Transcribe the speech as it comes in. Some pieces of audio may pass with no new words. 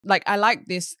Like, I like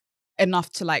this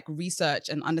enough to like research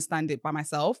and understand it by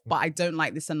myself, but I don't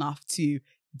like this enough to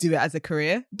do it as a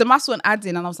career. The maths one added,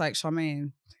 and I was like,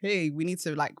 Charmaine, hey, we need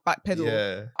to like backpedal.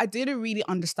 Yeah. I didn't really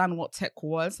understand what tech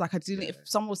was. Like, I didn't, if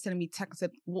someone was telling me tech, I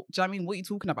said, what, do you know what I mean? What are you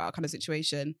talking about? Kind of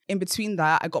situation. In between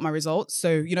that, I got my results.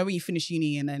 So, you know, when you finish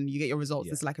uni and then you get your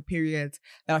results, it's like a period.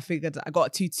 Then I figured I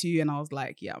got a 2-2 and I was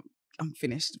like, yeah, I'm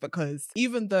finished. Because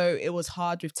even though it was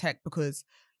hard with tech, because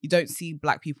you don't see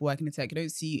Black people working in tech. You don't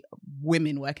see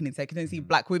women working in tech. You don't see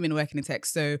Black women working in tech.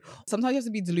 So sometimes you have to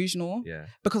be delusional. Yeah.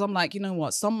 Because I'm like, you know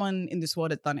what? Someone in this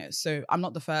world has done it. So I'm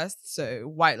not the first. So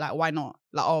why not?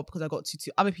 Like, oh, because I got 2-2.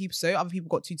 Other people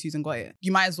got 2-2s and got it.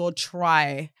 You might as well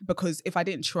try, because if I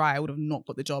didn't try, I would have not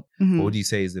got the job. What would you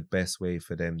say is the best way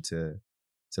for them to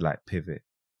like pivot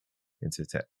into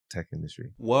tech industry?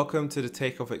 Welcome to the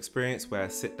Takeoff Experience, where I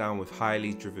sit down with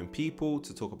highly driven people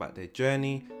to talk about their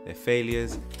journey, their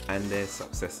failures, and their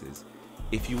successes.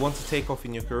 If you want to take off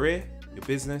in your career, your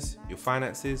business, your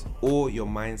finances, or your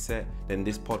mindset, then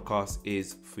this podcast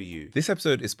is for you. This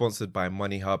episode is sponsored by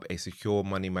Money Hub, a secure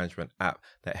money management app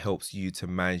that helps you to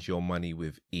manage your money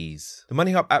with ease. The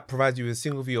Money Hub app provides you with a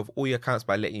single view of all your accounts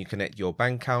by letting you connect your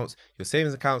bank accounts, your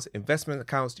savings accounts, investment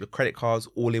accounts, your credit cards,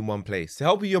 all in one place. To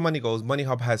help with your money goals, Money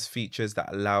Hub has features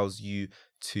that allows you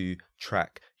to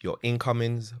track your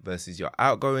incomings versus your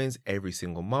outgoings every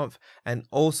single month, and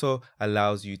also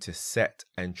allows you to set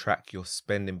and track your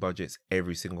spending budgets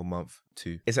every single month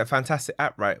too. It's a fantastic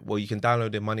app, right? Well, you can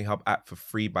download the Money Hub app for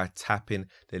free by tapping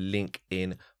the link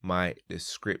in my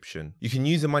description. You can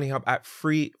use the Money Hub app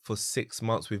free for 6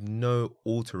 months with no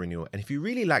auto renewal. And if you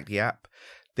really like the app,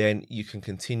 then you can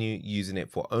continue using it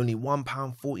for only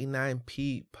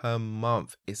 £1.49 per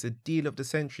month. It's a deal of the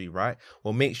century, right?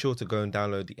 Well, make sure to go and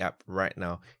download the app right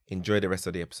now. Enjoy the rest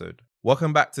of the episode.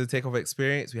 Welcome back to the Takeoff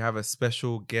Experience. We have a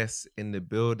special guest in the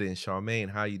building.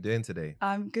 Charmaine, how are you doing today?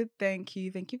 I'm good, thank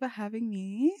you. Thank you for having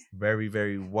me. Very,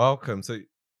 very welcome. So,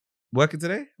 working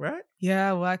today, right?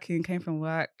 Yeah, working. Came from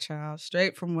work, child.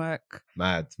 Straight from work.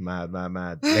 Mad.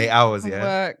 Late hours, yeah?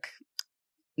 Work.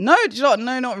 No, do you know what?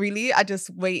 No, not really. I just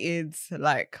waited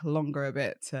like longer a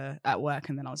bit at work,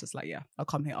 and then I was just like, yeah, I'll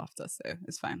come here after, so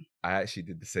it's fine. I actually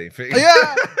did the same thing.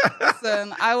 Yeah,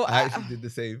 listen, I actually did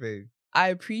the same thing. I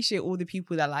appreciate all the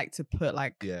people that like to put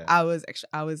like extra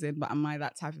hours in, but am I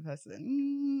that type of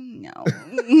person? No.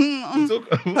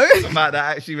 Talk about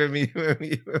that actually when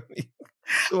we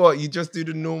So what, you just do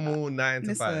the normal 9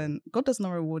 to 5? Listen, God does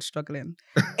not reward struggling.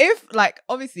 If like,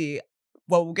 obviously,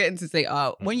 well, we'll get into say,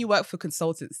 when you work for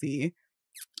consultancy,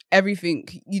 everything,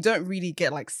 you don't really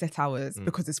get like set hours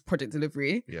because it's project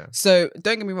delivery. Yeah. So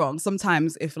don't get me wrong.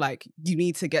 Sometimes if like you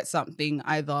need to get something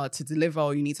either to deliver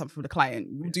or you need something from the client,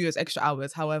 you'll do those extra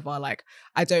hours. However, like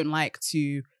I don't like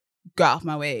to go out of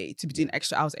my way to be doing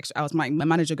extra hours. My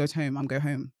manager goes home, I'm go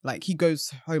home. Like he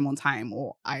goes home on time,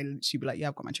 or I literally be like, yeah,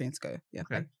 I've got my train to go. Yeah.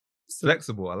 Okay. So,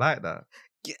 flexible. I like that.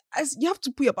 You have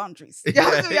to put your boundaries. You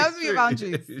have to put your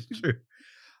boundaries. It's true.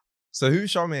 So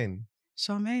who's Charmaine?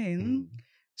 Charmaine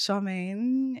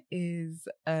is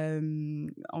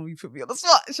oh, you put me on the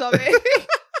spot.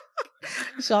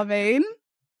 Charmaine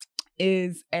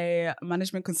is a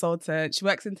management consultant. She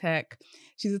works in tech.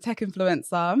 She's a tech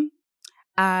influencer.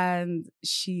 And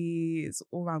she's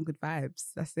all around good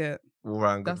vibes. That's it. All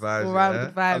around good vibes.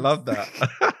 Good vibes. I love that.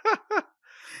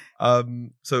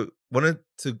 So wanted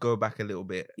to go back a little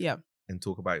bit. Yeah. And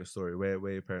talk about your story. Where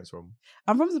are your parents from?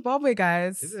 I'm from Zimbabwe,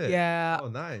 guys. Is it? Yeah. Oh,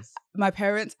 nice. My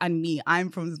parents and me,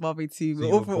 I'm from Zimbabwe too. So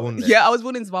you were born there? Yeah, I was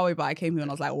born in Zimbabwe, but I came here when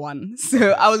I was like 1.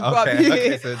 So I was brought up here.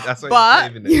 Okay, so that's why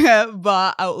you're saving it. Yeah,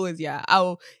 but I always,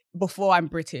 before I'm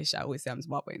British, I always say I'm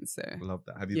Zimbabwean. So I love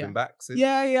that. Have you been back since?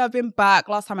 Yeah, I've been back.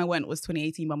 Last time I went was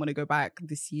 2018, but I'm going to go back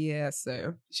this year. So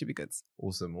it should be good.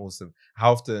 Awesome.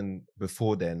 How often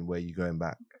before then were you going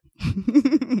back?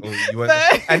 You went,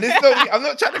 and this I'm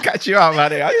not trying to catch you out,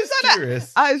 man. I'm just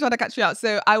curious. I was trying to catch you out.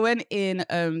 So I went in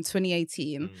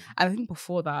 2018. And I think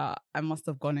before that, I must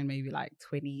have gone in maybe like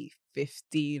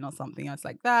 2015 or something else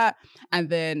like that. And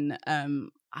then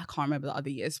I can't remember the other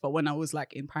years, but when I was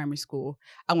like in primary school,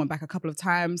 I went back a couple of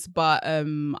times. But I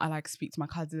like speak to my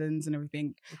cousins and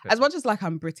everything. Okay. As much as like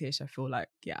I'm British, I feel like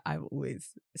I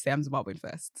always say I'm Zimbabwean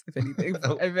first, if anything.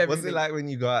 What's it like when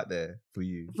you go out there for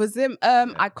you? For Zim,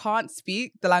 I can't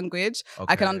speak the language.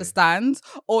 Okay. I can understand,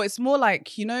 or it's more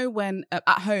like, you know, when at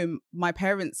home my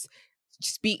parents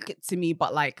speak to me,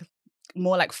 but like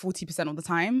more like 40% of the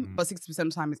time, but 60% of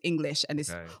the time is English, and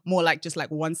it's more like just like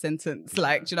one sentence,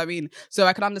 like, do you know what I mean? So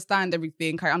I can understand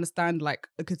everything. I understand like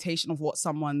a quotation of what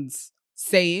someone's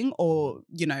saying, or,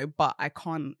 you know, but I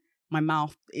can't, my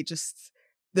mouth, it just,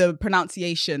 the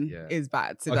pronunciation is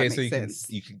bad. So that makes sense.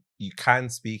 You can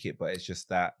speak it, but it's just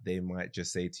that they might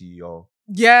just say to you, "Yo."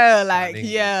 Yeah, like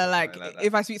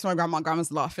if I speak to my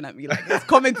grandma's laughing at me. Like it's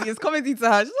comedy to her. She's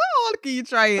like, "Oh, look at you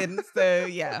trying." So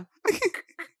yeah.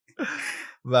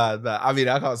 Man, I mean,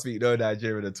 I can't speak no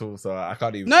Nigerian at all, so I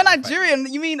can't even. No Nigerian?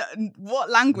 You mean what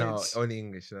language? No, only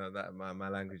English. That my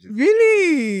language is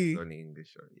really only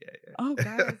English. Yeah. Oh,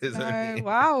 guys, no.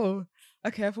 Wow.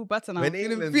 Okay, I feel better now.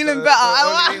 Feeling better.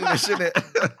 Only English,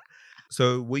 innit?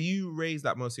 So, were you raised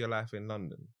like most of your life in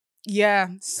London? Yeah.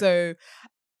 So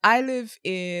I lived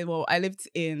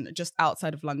in just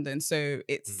outside of London. So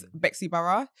it's Bexley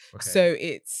Borough. Okay. So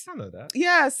it's... I know that.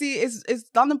 Yeah, see, it's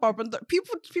London Borough. But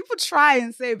people try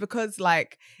and say because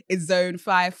like it's zone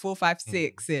 5, 4, 5,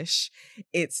 6-ish,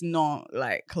 it's not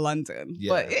like London. Yeah.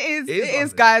 But it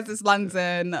is, guys, it's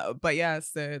London. Yeah. But yeah,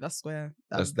 so that's where...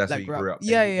 That's where you grew up.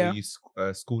 Yeah. Were you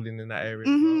schooling in that area?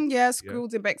 Yeah,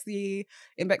 schooled in Bexley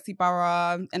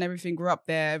Borough and everything. Grew up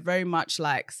there. Very much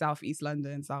like Southeast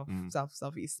London,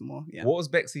 Southeast more. Yeah. What was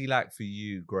Bexley like for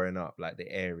you growing up? Like the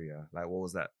area? Like what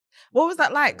was that? What was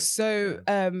that like? So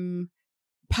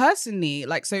personally,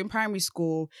 like, so in primary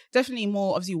school, definitely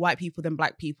more obviously white people than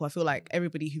black people. I feel like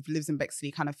everybody who lives in Bexley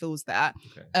kind of feels that.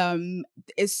 Okay.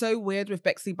 It's so weird with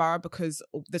Bexley Borough because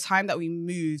the time that we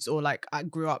moved, or like I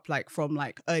grew up like from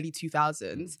like early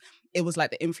 2000s, it was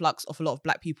like the influx of a lot of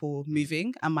black people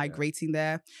moving and migrating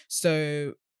there.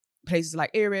 So places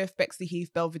like Erith, Bexley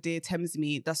Heath, Belvedere,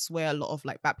 Thamesmead, that's where a lot of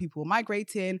like black people were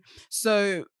migrating.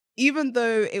 So even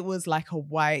though it was like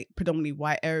a predominantly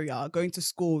white area, going to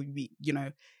school, you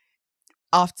know,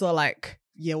 after like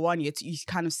year 1, year 2, you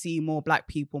kind of see more black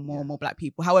people, more black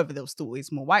people. However, there was still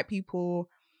always more white people.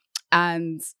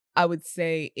 And I would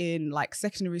say in like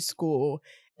secondary school,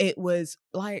 it was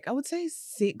like, I would say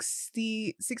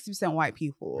 60% white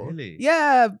people. Really?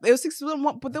 Yeah, it was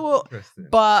 60%,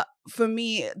 but for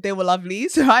me, they were lovely.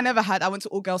 So I went to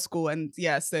all girls school, and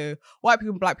yeah, so white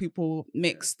people and black people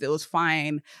mixed, it was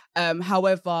fine.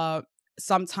 However,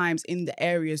 sometimes in the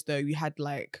areas though, you had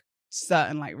like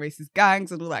certain like racist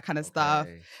gangs and all that kind of stuff,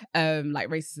 like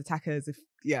racist attackers.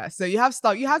 So you had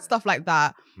stuff like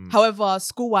that. However,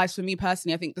 school-wise, for me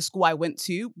personally, I think the school I went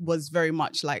to was very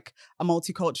much like a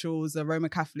multicultural, it was a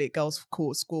Roman Catholic girls'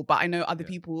 school. But I know other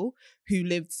people who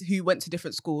went to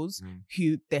different schools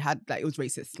who they had like, it was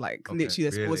racist, like literally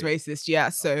the school was racist. Yeah,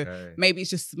 so maybe it's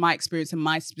just my experience in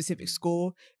my specific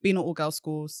school being an all-girls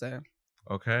school. So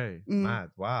mad.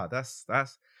 Wow, that's.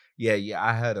 Yeah,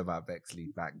 I heard about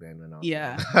Bexley back then when I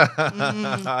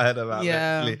was I heard about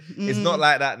Bexley. It's not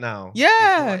like that now.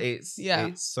 Yeah. It's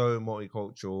so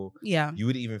multicultural. Yeah. You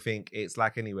wouldn't even think it's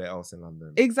like anywhere else in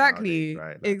London. Exactly. Nowadays,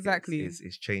 right? Like exactly.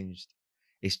 It's changed.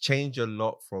 It's changed a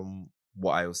lot from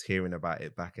what I was hearing about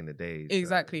it back in the days.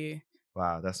 Exactly.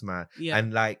 Wow, that's mad. Yeah.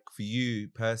 And like for you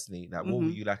personally, like what were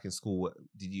you like in school?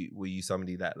 Were you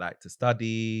somebody that liked to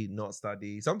study, not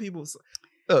study? Some people...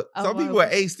 Look, some people are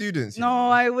A students. No,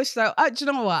 I wish so. Do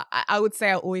you know what? I would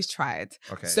say I always tried.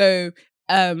 Okay. So,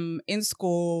 in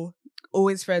school,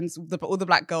 always friends with all the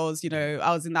black girls. You know,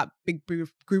 I was in that big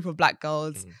group of black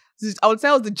girls. I would say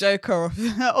I was the joker of.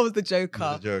 I was the joker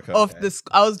of the.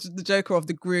 I was the joker of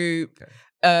the group.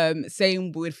 Okay.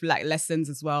 Same with like lessons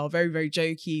as well. Very, very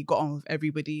jokey. Got on with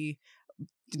everybody.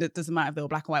 It doesn't matter if they were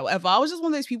black or white, whatever. I was just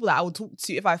one of those people that I would talk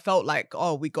to if I felt like,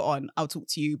 oh, we got on, I'll talk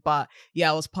to you. But yeah,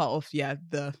 I was part of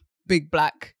the big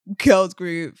black girls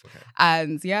group. Okay.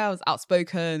 And yeah, I was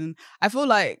outspoken. I feel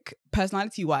like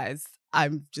personality wise,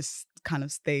 I'm just kind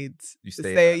of stayed. You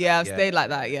stayed stayed like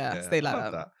that. Yeah, stayed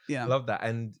like that. Yeah. I love that.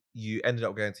 And you ended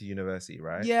up going to university,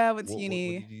 right? Yeah, I went to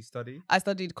uni. What did you study? I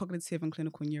studied cognitive and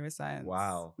clinical neuroscience.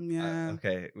 Wow. Yeah.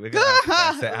 Okay, we're going to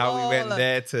dissect how we went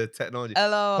there to technology.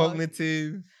 Hello.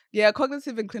 Cognitive. Yeah,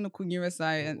 cognitive and clinical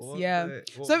neuroscience.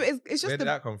 So it's just... Where did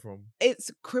that come from?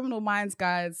 It's Criminal Minds,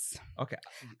 guys. Okay.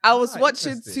 I was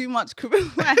watching too much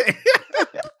Criminal Minds.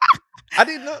 I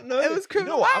did not know. It was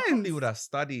Criminal Minds. I probably would have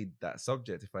studied that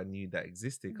subject if I knew that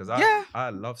existed, because I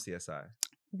love CSI.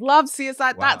 Love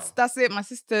CSI. Wow. That's it. My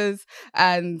sisters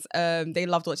and they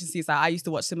loved watching CSI. I used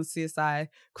to watch similar CSI,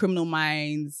 Criminal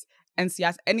Minds,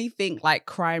 NCIS, anything like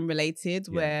crime related,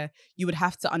 where you would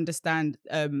have to understand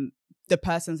the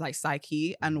person's like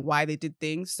psyche and why they did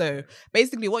things. So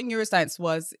basically what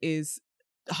neuroscience is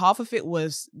half of it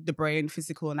was the brain,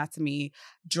 physical anatomy,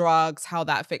 drugs, how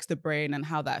that affects the brain and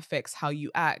how that affects how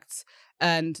you act.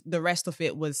 And the rest of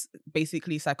it was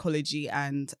basically psychology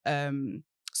and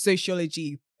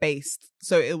sociology based.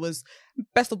 So it was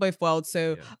best of both worlds.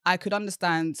 So I could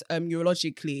understand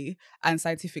neurologically and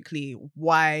scientifically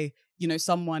why you know,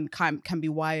 someone can be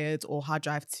wired or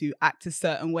hard-drive to act a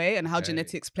certain way, and how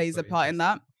genetics plays a part in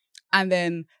that. And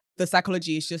then the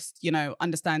psychology is just, you know,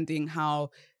 understanding how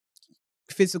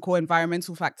physical,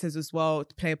 environmental factors as well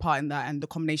play a part in that, and the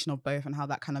combination of both, and how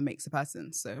that kind of makes a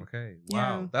person. So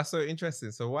wow, that's so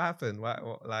interesting. So what happened?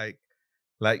 What like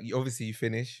obviously you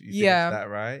finished that,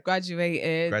 right?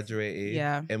 Graduated.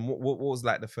 Yeah. And what was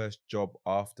like the first job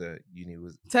after uni?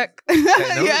 Was tech.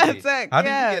 Technology? Yeah, tech. How did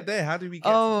we get there? How did we get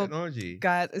to technology?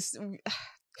 God,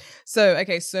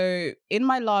 so in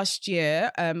my last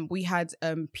year, we had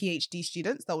PhD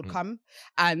students that would come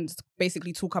and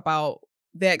basically talk about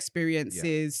their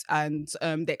experiences and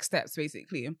next steps,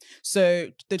 basically.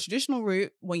 So the traditional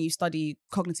route, when you study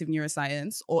cognitive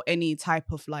neuroscience or any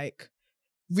type of like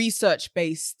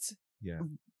research-based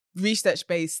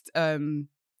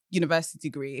university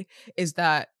degree, is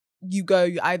that you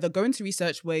either go into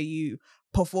research where you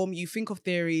think of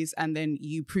theories and then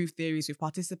you prove theories with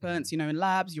participants, you know, in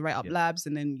labs, you write up labs,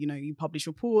 and then, you know, you publish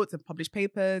reports and publish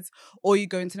papers, or you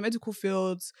go into the medical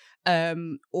fields,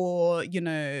 or, you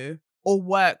know, or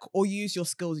work or use your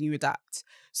skills and you adapt.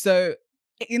 So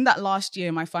in that last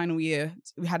year, my final year,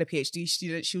 we had a PhD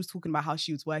student. She was talking about how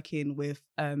she was working with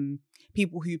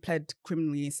people who pled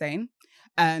criminally insane.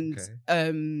 And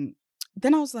then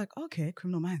I was like, okay,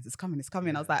 Criminal Minds, it's coming.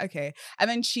 I was like, okay. And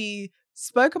then she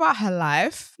spoke about her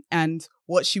life and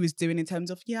what she was doing in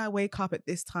terms of, I wake up at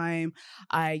this time,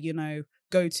 I, you know,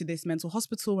 go to this mental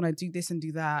hospital and I do this and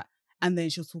do that. And then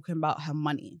she was talking about her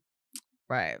money,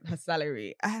 right? Her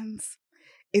salary. And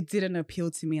it didn't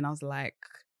appeal to me. And I was like,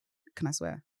 can I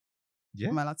swear? Yeah.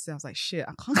 Am I allowed to say? I was like, shit,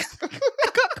 I can't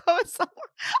come and suffer.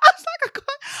 I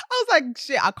was like,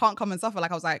 shit, I can't come and suffer.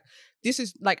 Like, I was like, this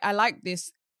is like, I like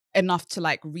this enough to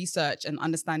like research and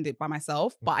understand it by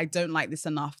myself, but I don't like this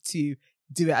enough to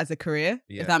do it as a career,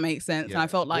 if that makes sense. And I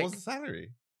felt like, what was the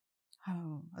salary?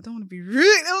 Oh, I don't want to be rude.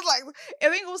 It was like, I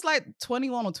think it was like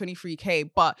 21 or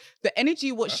 23K, but the energy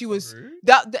of what she was,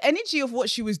 the energy of what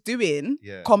she was doing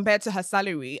compared to her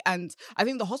salary. And I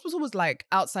think the hospital was like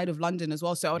outside of London as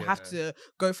well. So I would have to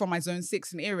go from my zone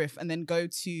 6 in Erith and then go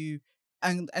to,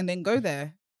 and then go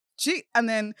there. And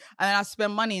then I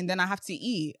spend money, and then I have to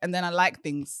eat, and then I like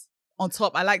things on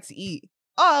top. I like to eat.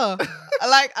 Oh,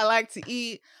 I like to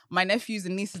eat. My nephews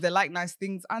and nieces, they like nice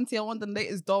things. Auntie, I want the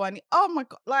latest doll. Oh my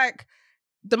God. Like,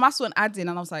 the maths went adding,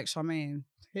 and I was like, Charmaine,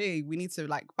 hey, we need to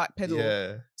like backpedal.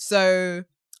 Yeah. So,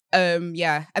 and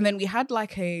then we had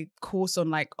like a course on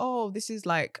like, this is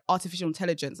like artificial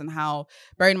intelligence, and how,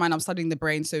 bearing in mind I'm studying the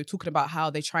brain, so talking about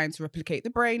how they're trying to replicate the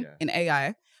brain in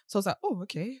AI. So I was like,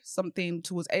 okay, something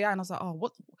towards AI. And I was like,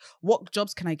 what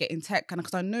jobs can I get in tech? And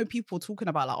because I know people talking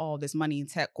about like, there's money in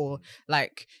tech, or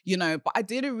like, you know, but I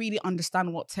didn't really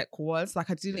understand what tech was. Like,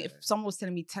 I didn't, if someone was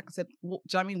telling me tech, I said, do you know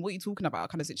what I mean? What are you talking about?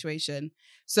 Kind of situation.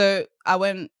 So I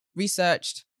went,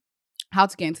 researched how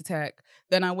to get into tech.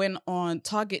 Then I went on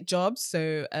Target Jobs.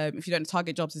 So if you don't know,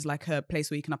 Target Jobs is like a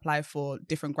place where you can apply for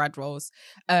different grad roles.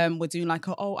 We're doing like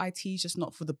IT is just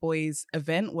not for the boys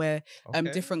event, where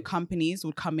different companies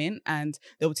would come in and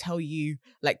they will tell you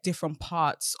like different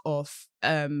parts of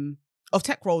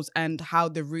tech roles and how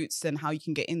the routes and how you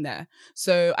can get in there.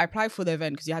 So I applied for the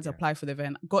event because you had to apply for the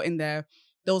event. Got in there.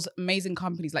 There was amazing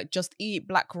companies like Just Eat,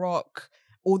 BlackRock,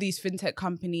 all these fintech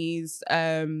companies,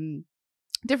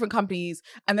 different companies,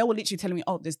 and they were literally telling me,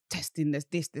 there's testing, there's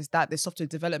this, there's that, there's software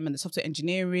development, there's software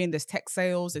engineering, there's tech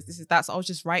sales, there's this, is that. So I was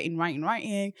just writing.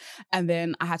 And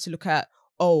then I had to look at,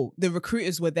 the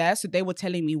recruiters were there. So they were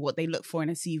telling me what they look for in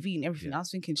a CV and everything. I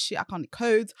was thinking, shit, I can't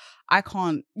code. I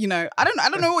can't, you know, I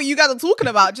don't know what you guys are talking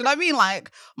about. Do you know what I mean? Like,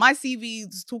 my CV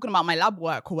is talking about my lab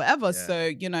work or whatever. Yeah. So,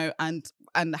 you know, and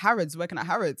Harrods, working at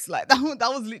Harrods, like that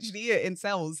was literally it in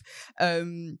sales.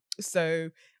 So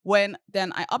when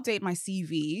then I update my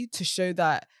CV to show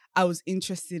that I was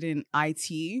interested in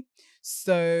IT.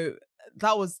 So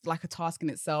that was like a task in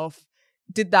itself.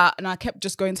 Did that, and I kept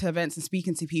just going to events and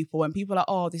speaking to people, and people are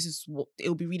like, this is what, it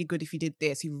would be really good if you did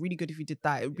this, it would be really good if you did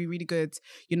that, it would be really good,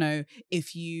 you know,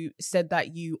 if you said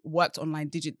that you worked online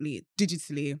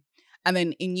digitally. And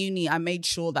then in uni, I made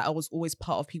sure that I was always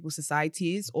part of people's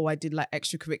societies, or I did like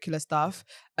extracurricular stuff,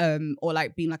 or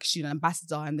like being like a student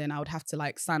ambassador. And then I would have to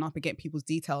like sign up and get people's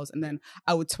details. And then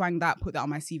I would twang that, put that on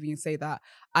my CV and say that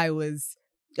I was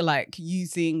like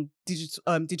using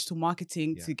digital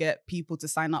marketing to get people to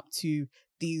sign up to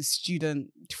these student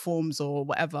forms or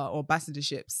whatever, or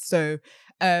ambassadorships. So,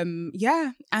 and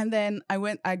then I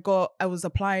was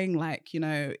applying, like, you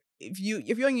know, if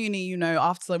you're in uni, you know,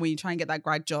 after when you try and get that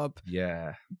grad job,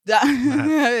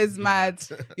 that is mad.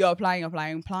 You're applying.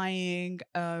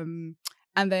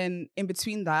 And then in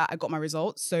between that, I got my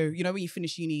results. So, you know, when you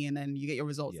finish uni and then you get your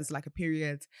results, it's like a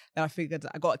period. Then I figured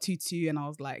I got a 2-2 and I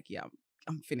was like, yeah,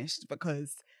 I'm finished,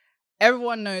 because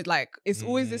everyone knows, like, it's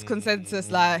always this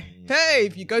consensus, like, hey,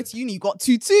 if you go to uni, you got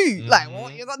 2-2. Like,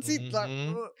 what? You got 2? Like,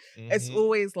 it's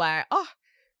always like, oh.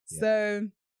 So,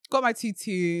 got my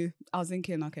 2-2. I was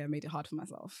thinking, okay, I made it hard for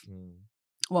myself.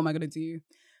 What am I going to do?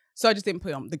 So I just didn't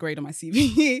put the grade on my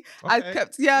CV. I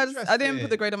kept, I didn't put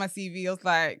the grade on my CV. I was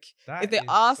like, if they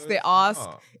ask, they ask.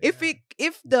 Yeah.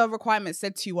 If the requirement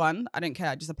said 2-1, I didn't care.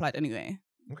 I just applied anyway.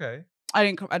 Okay. I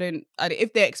didn't.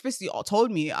 If they explicitly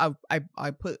told me, I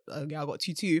put, I got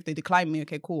 2-2. If they declined me,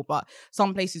 okay, cool. But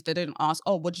some places they didn't ask,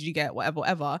 oh, what did you get?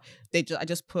 Whatever. I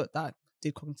just put that.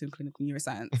 Did cognitive clinical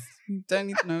neuroscience. You don't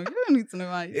need to know. You don't need to know.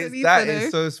 Right? That is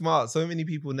so smart. So many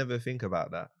people never think about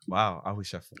that. Wow, I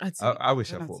wish I thought. I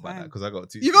wish I thought about that, because I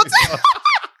got 2. You got 2.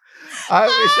 I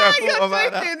wish I thought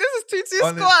about that. This is 2-2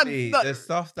 Honestly, squad. the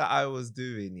stuff that I was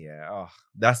doing,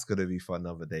 that's gonna be for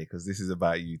another day, because this is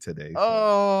about you today.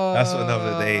 So that's for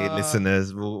another day,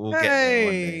 listeners. We'll get there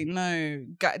one day. No,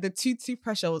 the 2-2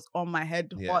 pressure was on my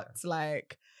head. What,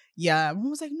 like? Yeah, mom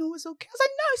was like, no, it's okay. I was like,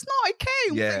 no, it's not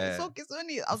okay. Yeah. It's okay, it's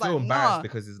only. I was feel like, embarrassed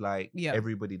because it's like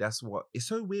everybody. That's what. It's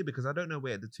so weird because I don't know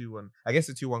where the 2-1. I guess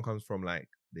the 2-1 comes from like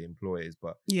the employers,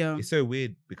 but it's so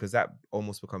weird because that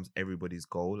almost becomes everybody's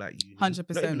goal. Like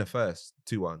 100%. Not even the first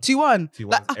 2-1. 2-1.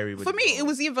 Like, everybody. For me, it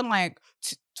was even like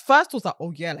first was like,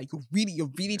 oh yeah, like you're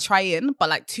really trying, but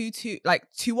like 2-2, like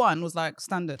 2-1 was like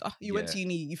standard. Oh, you went to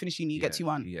uni, you finished uni, you get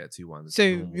 2-1. Yeah, 2-1. So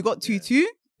you got 2-2.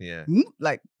 Yeah.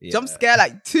 Like jump scare,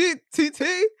 like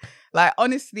 2-2. Like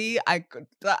honestly,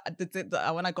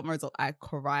 when I got my result, I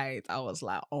cried. I was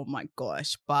like, oh my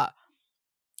gosh. But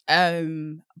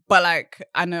like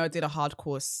I know I did a hard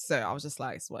course, so I was just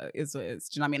like, it's what it is, what it is.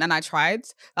 Do you know what I mean? And I tried.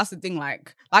 That's the thing,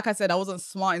 like I said, I wasn't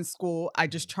smart in school. I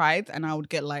just tried, and I would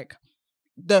get like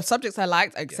the subjects I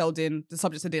liked, I excelled in. The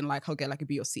subjects I didn't like, I'll get like a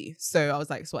B or C. So I was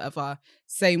like, it's whatever.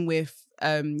 Same with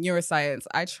neuroscience.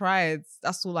 I tried.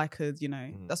 That's all I could,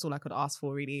 that's all I could ask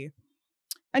for, really.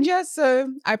 And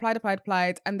so I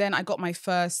applied. And then I got my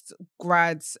first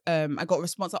grad. I got a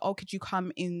response like, oh, could you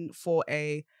come in for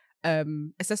a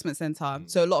assessment center?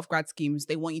 So a lot of grad schemes,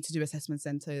 they want you to do assessment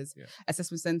centers.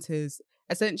 Assessment centers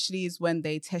essentially is when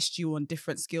they test you on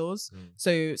different skills.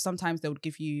 So sometimes they would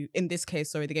give you, in this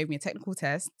case, they gave me a technical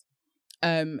test.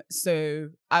 So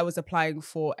I was applying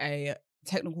for a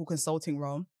technical consulting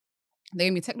role. They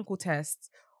gave me a technical test.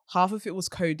 Half of it was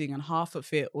coding and half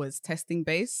of it was testing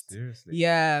based. Seriously?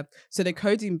 Yeah. So the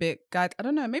coding bit, God, I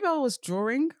don't know, maybe I was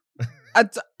drawing.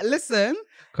 Listen,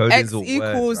 Coding's X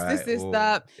equals word, right? this is or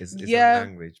that. It's a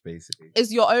language, basically. It's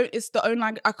the own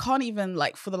language. I can't even,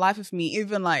 like, for the life of me,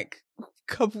 even like a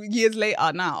couple years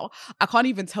later now, I can't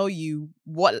even tell you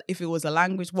if it was a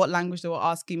language, what language they were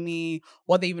asking me,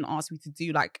 what they even asked me to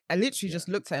do. Like, I literally just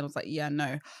looked at it and I was like, yeah,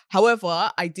 no.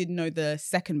 However, I did know the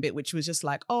second bit, which was just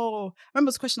like, I remember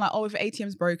this question like, if the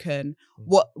ATM's broken,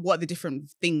 what are the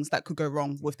different things that could go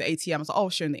wrong with the ATM? I was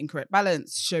like, showing the incorrect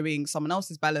balance, showing someone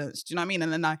else's balance. Do you know what I mean?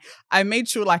 And then I made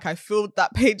sure like I filled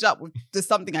that page up with just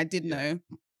something I did know.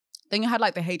 Then you had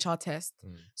like the HR test.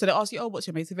 So they ask you, what's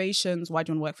your motivations? Why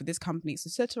do you want to work for this company,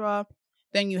 etc.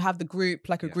 Then you have the group,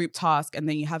 like a group task, and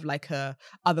then you have like a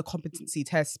other competency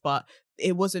test. But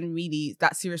it wasn't really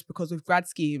that serious because with grad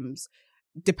schemes,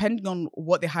 depending on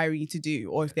what they're hiring you to do,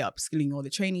 or if they're upskilling you or they're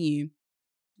training you,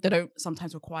 they don't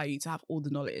sometimes require you to have all the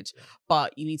knowledge,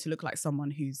 but you need to look like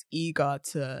someone who's eager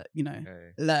to,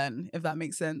 learn, if that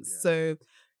makes sense. So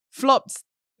flopped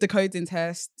the coding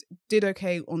test, did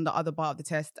okay on the other part of the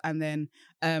test, and then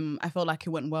I felt like it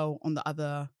went well on the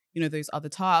other, those other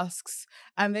tasks.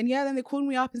 And then then they called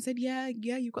me up and said, yeah,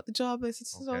 you got the job.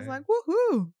 So I was like,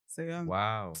 woohoo! So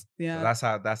wow, yeah,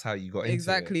 so that's how you got into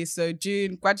exactly. it. So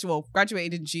June,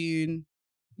 graduated in June.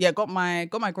 Yeah, got my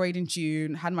grade in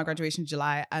June, had my graduation in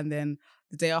July, and then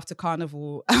the day after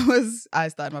Carnival, I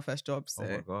started my first job. So oh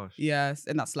my gosh, yes,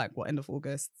 and that's like end of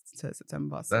August to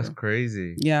September. So. That's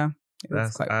crazy. Yeah.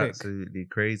 That's absolutely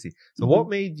crazy. So what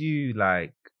made you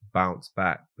like bounce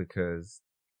back? Because,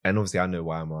 and obviously I know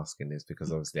why I'm asking this,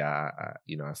 because obviously I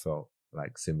felt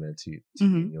like similar to you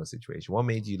in your situation. What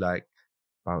made you like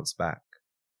bounce back?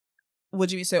 What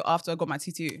do you mean? So after I got my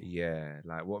 2-2? Yeah.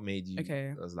 Like what made you,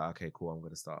 I was like, okay, cool, I'm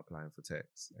going to start applying for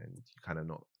techs, and you kind of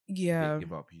not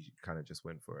give up. You kind of just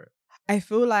went for it. I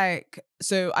feel like,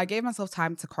 so I gave myself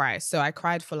time to cry. So I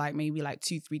cried for like maybe like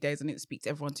 2-3 days. I didn't speak to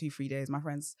everyone 2-3 days. My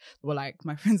friends were like,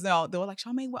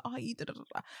 Charmaine, where are you?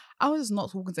 I was just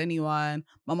not talking to anyone.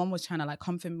 My mom was trying to like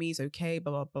comfort me. It's okay,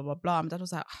 blah, blah, blah, blah, blah. My dad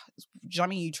was like,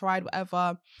 Johnny, you tried,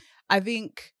 whatever. I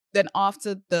think then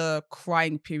after the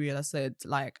crying period, I said,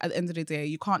 like, at the end of the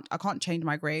day, I can't change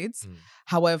my grades.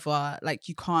 However, like,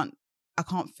 I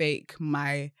can't fake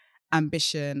my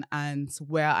ambition and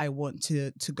where I want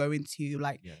to go into.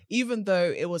 Like, even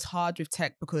though it was hard with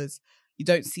tech because you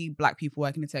don't see Black people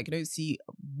working in tech, you don't see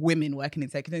women working in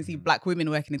tech, you don't see Black women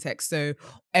working in tech. So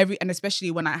and especially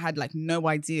when I had like no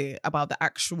idea about the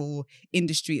actual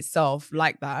industry itself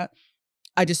like that,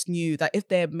 I just knew that if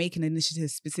they're making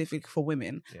initiatives specific for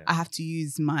women, I have to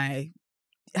use my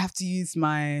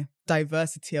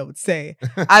diversity, I would say,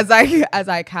 as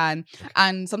I can.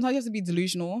 And sometimes you have to be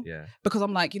delusional, because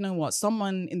I'm like, you know what,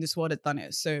 someone in this world has done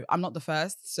it, so I'm not the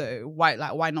first, so why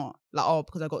not? Like, oh,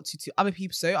 because I got 2-2, other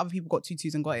people got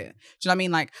 2-2s and got it. Do you know what I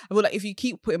mean? Like, I feel like if you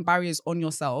keep putting barriers on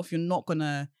yourself, you're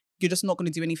just not gonna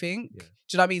do anything. Do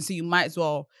you know what I mean? So you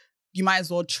might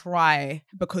as well try,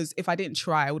 because if I didn't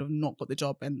try, I would have not got the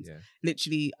job. And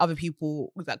literally other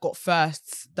people that got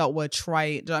firsts that were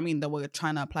trying, do you know what I mean? That were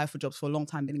trying to apply for jobs for a long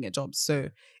time, didn't get jobs. So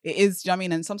it is, do you know what I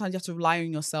mean? And sometimes you have to rely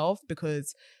on yourself,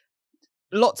 because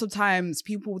lots of times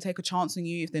people will take a chance on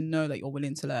you if they know that you're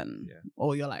willing to learn,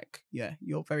 or you're like,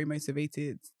 you're very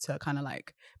motivated to kind of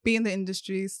like be in the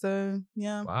industry. So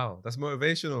wow, that's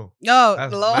motivational. Oh,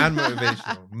 that's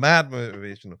mad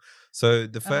motivational. So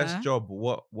the first job,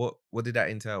 what did that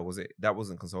entail? That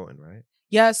wasn't consulting, right?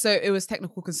 Yeah, so it was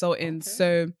technical consulting.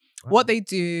 So what they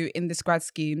do in this grad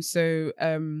scheme, so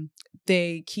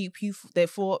they keep you there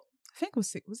for, I think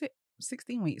was it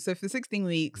 16 weeks. So for 16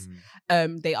 weeks,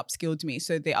 they upskilled me.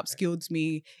 So they upskilled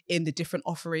me in the different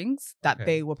offerings that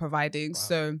they were providing.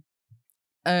 So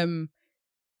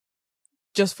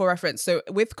just for reference, so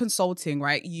with consulting,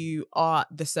 right, you are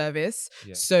the service.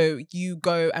 So you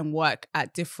go and work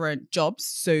at different jobs.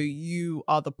 So you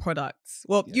are the product.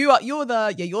 Well, you're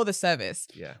the service.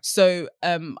 So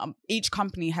each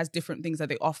company has different things that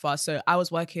they offer. So I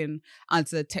was working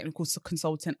as a technical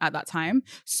consultant at that time.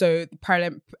 So the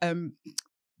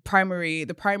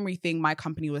primary thing my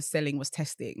company was selling was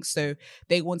testing. So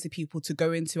they wanted people to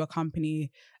go into a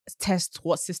company, test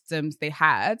what systems they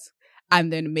had,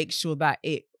 and then make sure that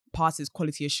it passes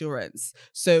quality assurance.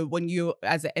 So when you,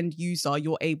 as an end user,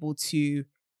 you're able to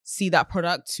see that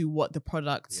product to what the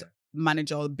product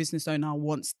manager or business owner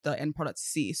wants the end product to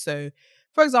see. So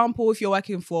for example, if you're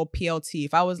working for PLT,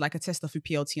 if I was like a tester for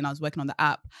PLT and I was working on the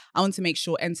app, I want to make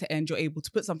sure end to end you're able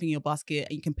to put something in your basket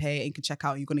and you can pay and you can check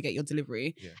out and you're going to get your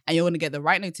delivery and you're going to get the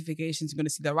right notifications, you're going to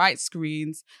see the right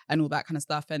screens and all that kind of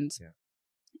stuff. And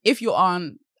if you're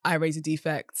on, I raise a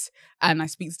defect and I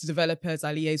speak to developers,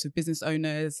 I liaise with business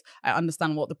owners, I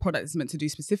understand what the product is meant to do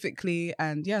specifically.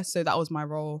 And so that was my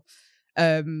role.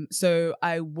 So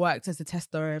I worked as a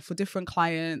tester for different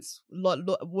clients,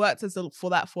 worked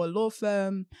for a law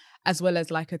firm, as well as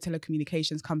like a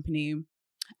telecommunications company.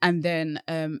 And then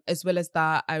as well as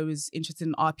that, I was interested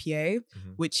in RPA,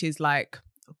 which is like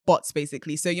bots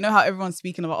basically. So you know how everyone's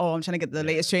speaking about, oh, I'm trying to get the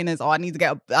latest trainers, or I need to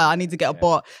get a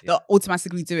bot that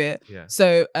automatically do it.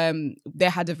 So they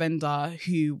had a vendor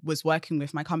who was working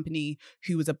with my company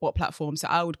who was a bot platform. So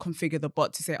I would configure the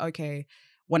bot to say, okay,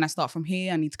 when I start from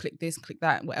here, I need to click this, click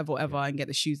that, whatever, and get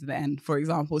the shoes at the end, for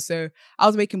example. So I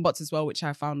was making bots as well, which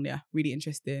I found really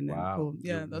interesting. Wow. And cool.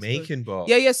 Yeah, that's making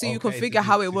bots. Yeah. So you configure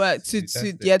how it worked to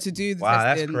do the testing.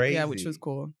 That's crazy. Yeah, which was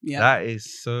cool. Yeah, that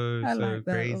is so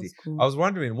crazy. Cool. I was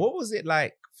wondering, what was it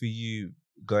like for you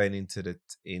going into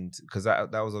because that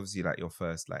was obviously like your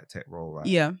first like tech role, right?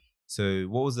 Yeah. So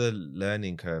what was the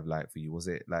learning curve like for you? Was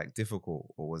it like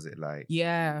difficult, or was it like?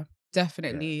 Yeah.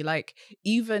 Definitely. Like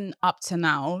even up to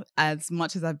now, as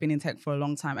much as I've been in tech for a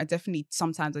long time,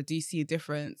 sometimes I do see a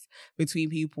difference between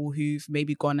people who've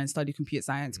maybe gone and studied computer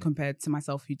science compared to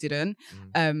myself who didn't.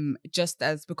 Just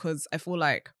as, because I feel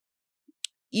like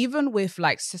even with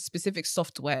like specific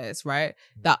softwares, right,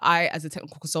 that I as a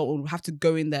technical consultant have to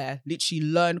go in there, literally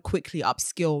learn quickly,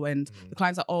 upskill, and the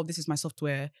client's like, oh, this is my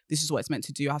software, this is what it's meant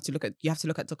to do. You have to look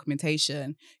at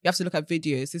documentation, you have to look at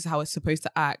videos, this is how it's supposed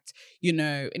to act, and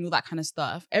all that kind of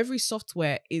stuff. Every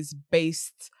software is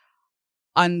based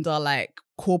under like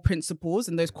core principles,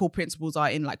 and those core principles are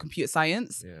in like computer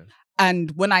science.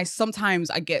 And when I used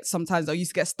to get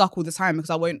stuck all the time because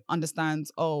I won't understand,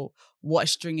 what a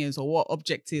string is, or what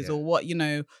object is, or what,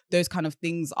 those kind of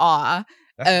things are.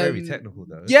 That's very technical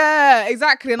though. Yeah,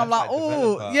 exactly. And I'm like,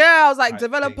 I was like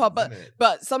developer, thing,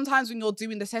 but sometimes when you're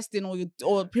doing the testing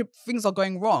or things are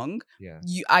going wrong,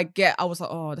 I was like,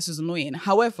 oh, this is annoying.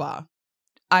 However,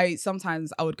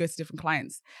 sometimes I would go to different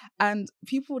clients, and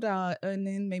people that are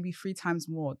earning maybe 3 times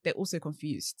more, they're also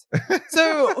confused.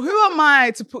 So who am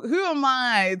I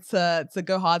to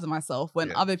go hard on myself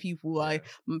when other people,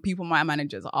 my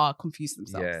managers, are confused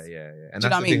themselves? Yeah. And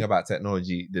that's the thing about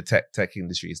technology, the tech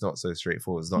industry. It's not so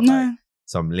straightforward. It's not like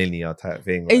some linear type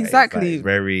thing. Right? Exactly.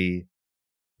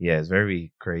 It's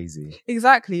very crazy.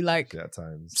 Exactly. Like, at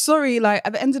times. Sorry, like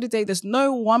at the end of the day, there's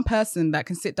no one person that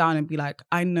can sit down and be like,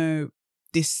 I know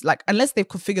this, like, unless they've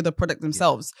configured the product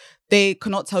themselves, they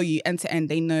cannot tell you end to end.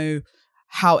 They know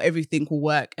how everything will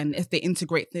work, and if they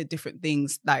integrate the different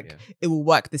things, like it will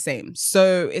work the same.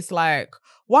 So it's like,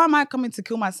 why am I coming to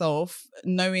kill myself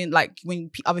knowing, like, when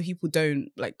other people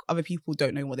don't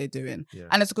know what they're doing?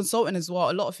 And as a consultant as well,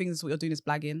 a lot of things what you're doing is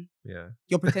blagging.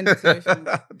 You're pretending to know things.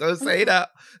 Don't say that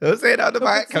on the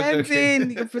mic.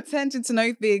 You're pretending to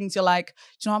know things. You're like,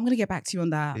 I'm going to get back to you on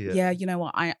that. Yeah, you know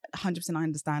what? I 100% I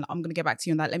understand. I'm going to get back to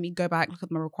you on that. Let me go back, look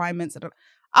at my requirements.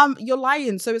 You're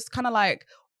lying. So it's kind of like,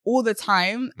 all the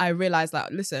time, I realize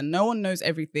that, listen, no one knows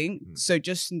everything. So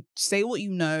just say what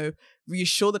you know,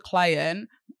 reassure the client,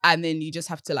 and then you just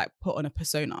have to like put on a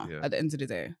persona at the end of the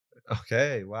day.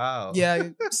 Okay, wow. Yeah.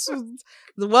 So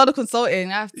the world of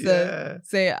consulting, I have to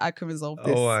say I can resolve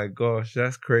this. Oh my gosh,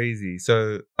 that's crazy.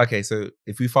 So, okay, so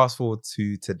if we fast forward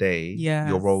to today,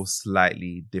 your role's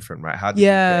slightly different, right? How did you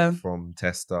get from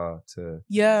tester to...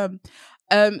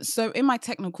 So in my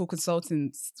technical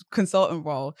consultant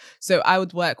role, so I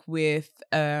would work with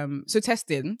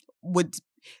testing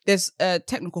there's a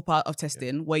technical part of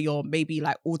testing where you're maybe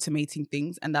like automating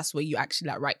things, and that's where you actually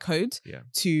like write code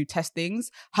to test things.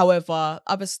 However,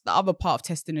 the other part of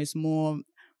testing is more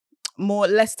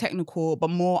less technical,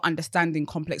 but more understanding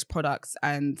complex products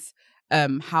and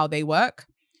how they work.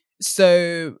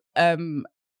 So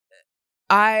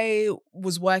I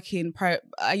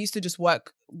used to just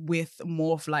work with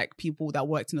more of like people that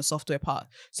worked in the software part.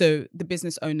 So the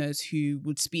business owners who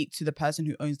would speak to the person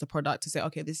who owns the product to say,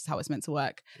 okay, this is how it's meant to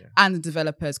work. And the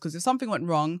developers, because if something went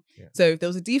wrong, so if there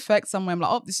was a defect somewhere, I'm like,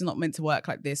 oh, this is not meant to work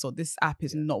like this, or this app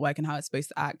is not working how it's supposed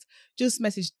to act. Just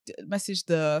message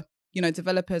the,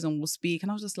 developers, and we'll speak.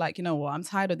 And I was just like, you know what, I'm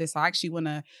tired of this. I actually want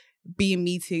to be in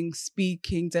meetings,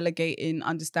 speaking, delegating,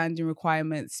 understanding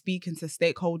requirements, speaking to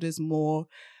stakeholders more.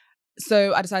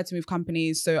 So I decided to move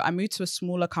companies. So I moved to a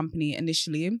smaller company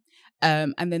initially,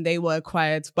 and then they were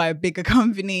acquired by a bigger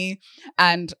company.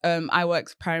 And I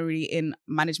worked primarily as a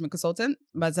management consultant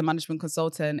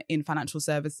in financial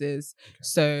services. Okay.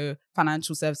 So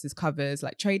financial services covers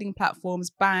like trading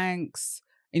platforms, banks,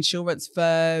 insurance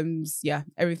firms,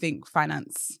 everything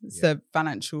finance, so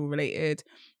financial related,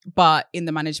 but in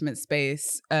the management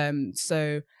space.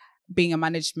 So being in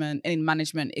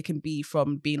management, it can be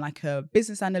from being like a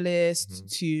business analyst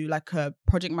to like a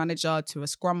project manager to a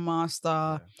scrum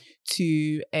master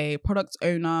to a product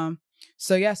owner.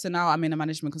 So so now I'm in a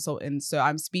management consultant. So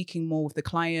I'm speaking more with the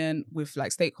client, with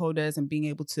like stakeholders, and being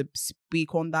able to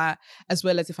speak on that, as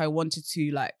well as if I wanted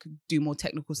to like do more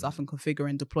technical stuff and configure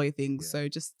and deploy things. So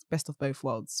just best of both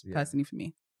worlds, personally for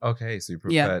me. Okay, so you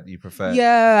prefer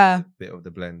a bit of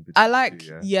the blend between I like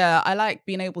I like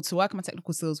being able to work on my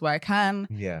technical skills where I can,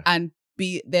 and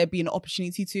be an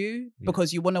opportunity to,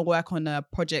 because you want to work on a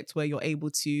project where you're able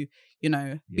to,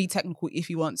 be technical if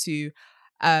you want to,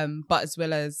 but as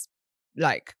well as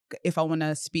like if I want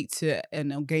to speak to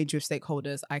and engage with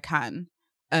stakeholders, I can.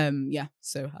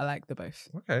 So I like the both.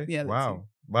 Okay. Yeah. Wow,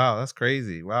 that's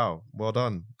crazy. Wow, well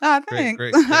done. Thanks.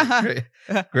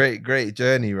 Great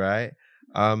journey, right?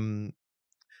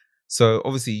 So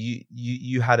obviously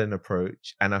you had an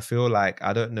approach, and I feel like,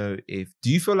 I don't know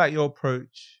do you feel like your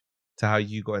approach to how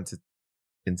you got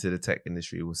into the tech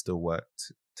industry will still work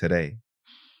today?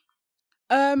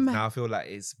 Now I feel like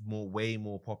it's way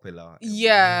more popular.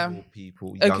 Way more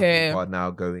people, young people are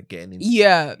now getting into it.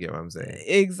 You get what I'm saying?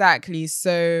 Exactly.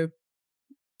 So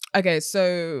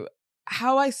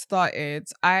how I started,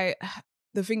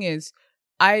 the thing is,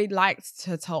 I liked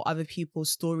to tell other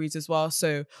people's stories as well.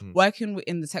 So working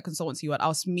in the tech consultancy world, I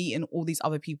was meeting all these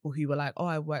other people who were like, oh,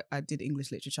 I did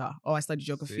English literature. Oh, I studied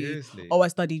geography. Seriously? Oh, I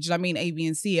studied, A, B,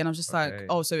 and C. And I was just like,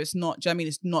 oh, so it's not,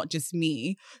 it's not just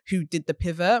me who did the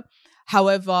pivot.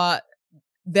 However,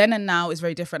 then and now is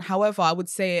very different. However, I would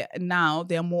say now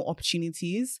there are more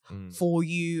opportunities for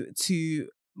you to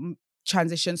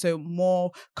transition. So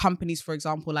more companies, for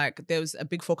example, like there was a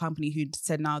Big Four company who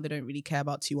said now they don't really care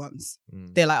about 2-1s.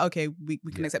 They're like, okay, we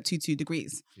can accept 2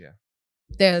 degrees.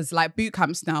 There's like boot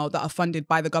camps now that are funded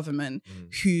by the government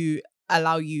who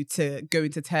allow you to go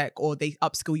into tech, or they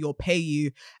upskill you or pay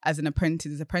you as an apprentice.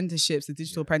 There's apprenticeships, the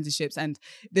digital apprenticeships, and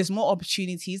there's more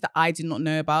opportunities that I did not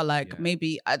know about. Like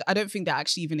maybe I don't think that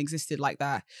actually even existed like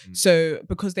that. So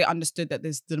because they understood that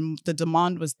there's the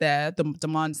demand was there, the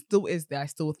demand still is there, I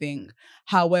still think.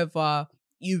 However,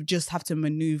 you just have to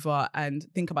maneuver and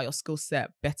think about your skill set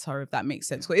better, if that makes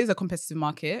sense. So it is a competitive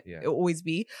market. It will always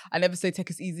be. I never say tech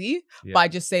is easy, but I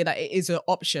just say that it is an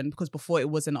option, because before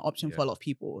it wasn't an option for a lot of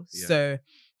people. So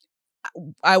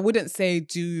I personally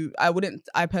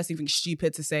think it's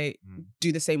stupid to say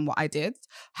do the same what I did.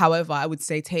 However, I would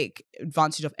say take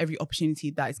advantage of every opportunity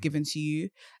that is given to you.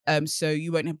 So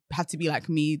you won't have to be like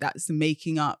me, that's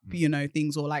making up,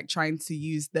 things, or like trying to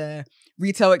use the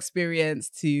retail experience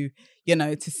to,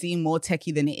 to seem more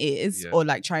techie than it is, or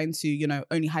like trying to,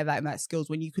 only highlight that skills,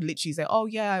 when you could literally say, oh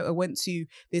yeah, I went to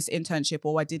this internship,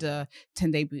 or I did a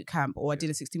 10-day boot camp, or I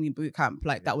did a 16-week boot camp,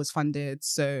 like that was funded.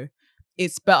 So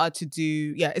it's better to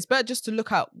do, it's better just to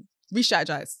look at,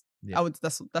 re-strategize.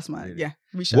 That's my,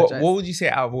 re-strategize. What would you say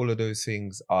out of all of those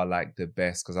things are like the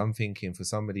best? Because I'm thinking for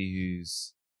somebody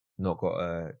who's not got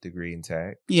a degree in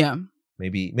tech,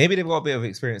 maybe they've got a bit of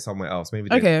experience somewhere else. Maybe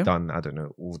they've done, I don't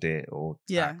know, audit or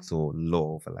tax or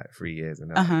law for like 3 years, and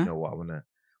they're like, you know what,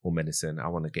 or medicine, I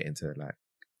want to get into like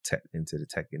tech, into the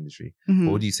tech industry.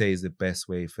 What would you say is the best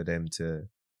way for them to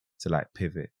like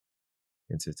pivot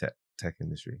into tech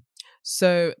industry?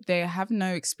 So they have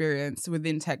no experience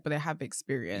within tech, but they have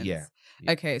experience.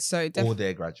 Okay, so or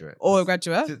they're graduate. Or a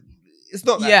graduate. It's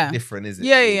not that different, is it?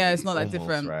 It's not that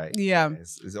different. Right? Yeah.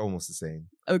 It's almost the same.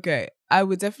 Okay. I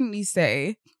would definitely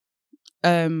say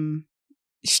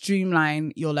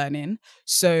streamline your learning.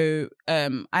 So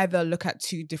either look at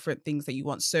 2 different things that you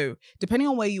want. So depending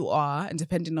on where you are and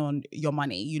depending on your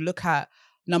money, you look at,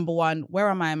 number one, where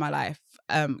am I in my life?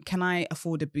 Can I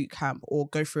afford a boot camp or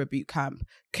go through a boot camp?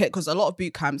 Because a lot of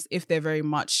boot camps, if they're very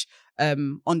much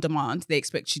on demand, they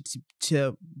expect you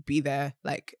to be there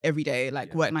like every day,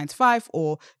 like work 9 to 5,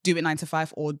 or do it 9 to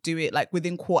 5, or do it like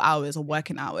within core hours or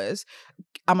working hours.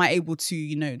 Am I able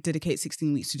to, dedicate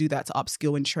 16 weeks to do that, to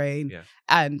upskill and train?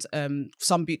 And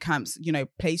some boot camps,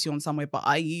 place you on somewhere, but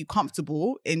are you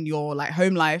comfortable in your like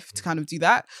home life to kind of do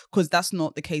that? Because that's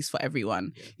not the case for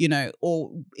everyone,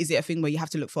 or is it a thing where you have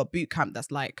to look for a boot camp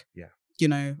that's like,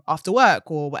 after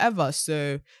work or whatever?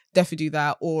 So definitely do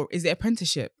that. Or is it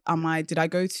apprenticeship? Did I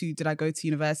go to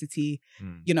university?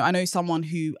 I know someone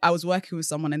who, I was working with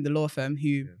someone in the law firm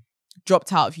who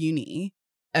dropped out of uni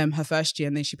her first year,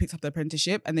 and then she picked up the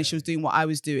apprenticeship, and then she was doing what I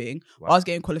was doing. I was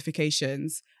getting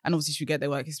qualifications, and obviously she would get their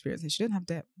work experience, and she didn't have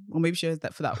debt. Or maybe she has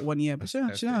debt for that 1 year, but she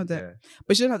didn't have debt.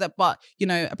 But she didn't have that. But,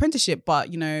 apprenticeship, but,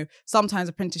 sometimes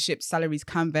apprenticeship salaries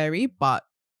can vary, but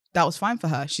that was fine for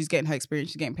her. She's getting her experience,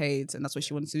 she's getting paid, and that's what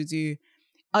she wanted to do.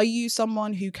 Are you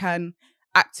someone who can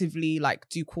actively like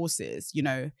do courses?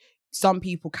 Some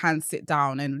people can sit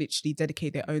down and literally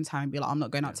dedicate their own time and be like, I'm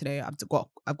not going out today. I've got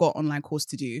an online course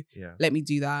to do. Let me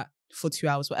do that for 2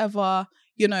 hours, whatever.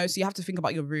 So you have to think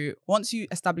about your route. Once you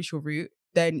establish your route,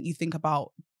 then you think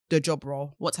about the job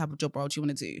role. What type of job role do you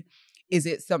want to do? Is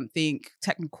it something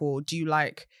technical? Do you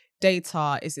like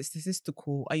data? Is it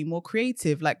statistical? Are you more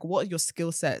creative? Like, what are your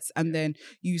skill sets? And then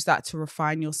use that to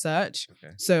refine your search.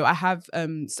 So I have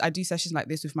I do sessions like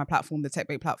this with my platform, the Tech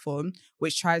Bae platform,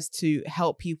 which tries to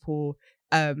help people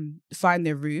find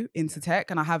their route into tech.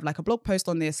 And I have like a blog post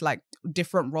on this, like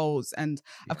different roles, and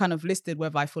I've kind of listed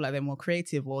whether I feel like they're more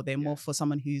creative, or they're more for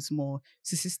someone who's more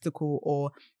statistical, or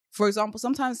for example,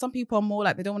 sometimes some people are more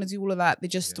like, they don't want to do all of that. They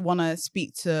just want to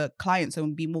speak to clients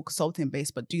and be more consulting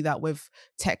based, but do that with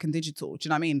tech and digital. Do you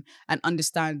know what I mean? And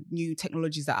understand new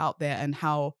technologies that are out there and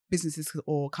how businesses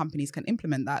or companies can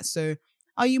implement that. So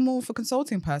are you more of a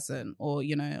consulting person, or,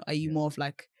 are you more of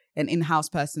like an in-house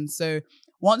person? So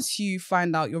once you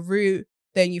find out your route,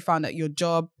 then you find out your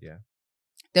job.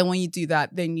 Then when you do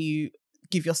that, then you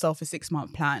give yourself a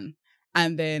 6-month plan.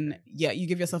 And then, you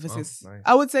give yourself nice.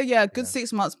 I would say, good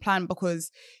 6 months plan, because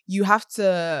you have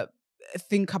to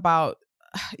think about,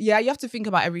 you have to think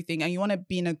about everything, and you want to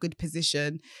be in a good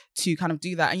position to kind of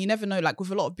do that. And you never know, like with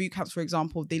a lot of boot camps, for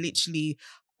example, they literally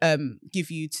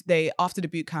give you, after the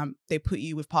boot camp, they put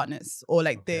you with partners, or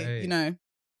like they,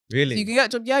 Really? So you can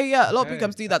get a job. A lot of boot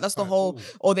camps do that. That's the whole, cool.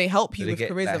 Or they help you with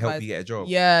careers advice. Help you get a job.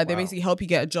 They basically help you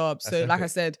get a job. So like I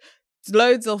said,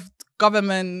 loads of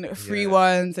government free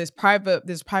ones, there's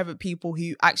private people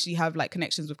who actually have like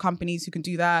connections with companies who can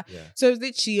do that. So it's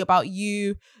literally about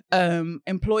you.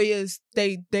 Employers,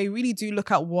 they really do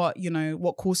look at what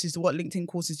LinkedIn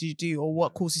courses did you do, or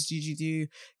what courses did you do.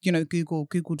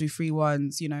 Google do free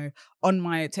ones. On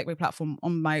my Tech Bae platform,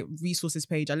 on my resources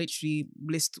page, I literally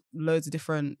list loads of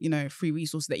different free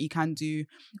resources that you can do,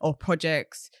 or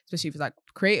projects, especially if it's like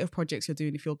creative projects you're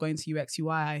doing. If you're going to UX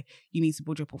UI, you need to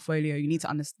build your portfolio. You need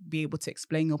to be able to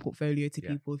explain your portfolio to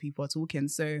people if people are talking.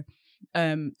 So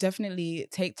definitely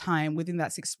take time within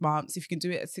that 6 months. If you can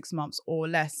do it at 6 months or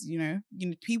less,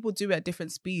 people do it at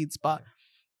different speeds, but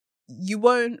you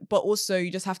won't. But also, you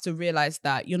just have to realize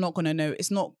that you're not gonna know.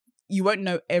 You won't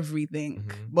know everything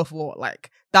before.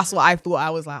 Like, that's what I thought. I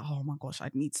was like, oh my gosh,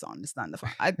 I need to understand the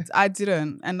fact. I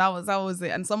didn't, and that was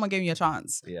it. And someone gave me a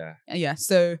chance.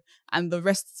 So, and the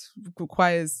rest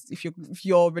requires, if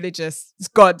you're religious, it's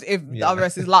God. If the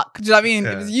rest is luck, do you know what I mean?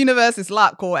 If it's the universe, it's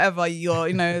luck or whatever.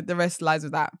 The rest lies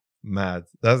with that. Mad.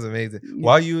 That's amazing.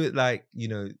 While you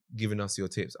giving us your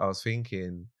tips, I was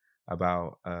thinking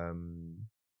about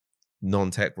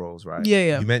non-tech roles, right?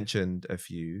 You mentioned a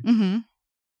few.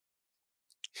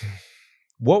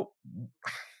 What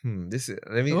this is,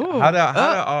 how do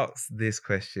I ask this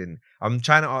question? I'm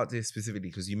trying to ask this specifically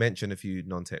because you mentioned a few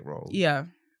non-tech roles.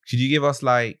 Could you give us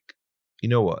let's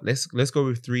go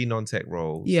with 3 non-tech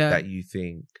roles that you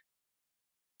think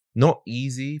not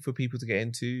easy for people to get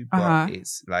into, but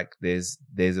it's like there's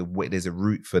a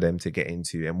route for them to get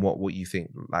into, and what you think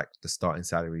like the starting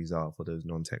salaries are for those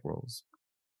non-tech roles.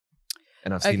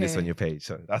 And I've seen this on your page,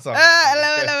 so that's all.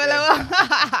 Hello.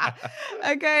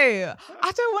 Okay.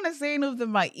 I don't want to say any of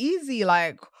them are easy.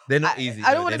 Like, they're not easy.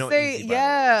 I don't want to say,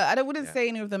 I don't want to say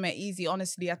any of them are easy.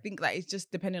 Honestly, I think that it's just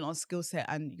dependent on skill set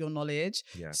and your knowledge.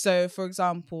 So, for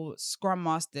example, Scrum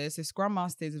Master. So, Scrum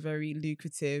Master is a very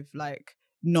lucrative, like,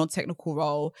 non-technical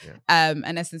role.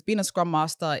 And essence, being a Scrum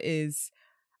Master is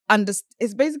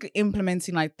it's basically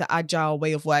implementing like the agile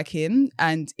way of working.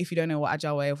 And if you don't know what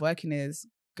agile way of working is,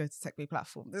 go to Tech Bae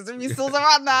platform. There's a resource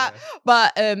around that.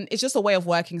 But it's just a way of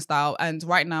working style. And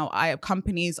right now,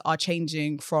 companies are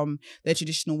changing from their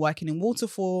traditional working in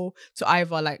waterfall to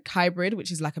either like hybrid,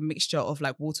 which is like a mixture of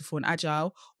like waterfall and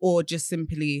agile, or just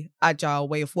simply agile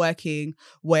way of working,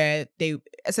 where they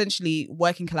essentially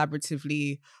working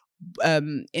collaboratively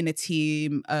in a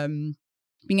team,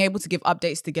 being able to give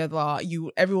updates together.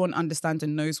 Everyone understands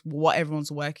and knows what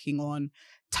everyone's working on.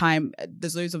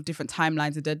 There's loads of different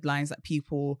timelines and deadlines that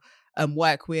people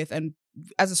work with, and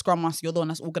as a Scrum Master, you're the one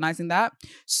that's organizing that.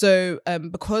 So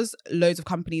because loads of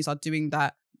companies are doing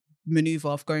that maneuver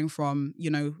of going from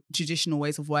traditional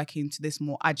ways of working to this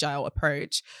more agile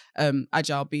approach,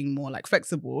 agile being more like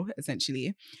flexible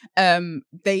essentially,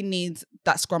 they need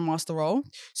that Scrum Master role.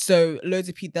 So loads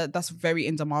of people, that's a very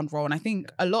in demand role. And I think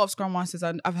a lot of Scrum Masters,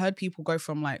 I've heard people go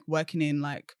from like working in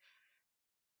like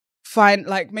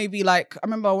maybe like, I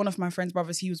remember one of my friend's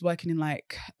brothers, he was working in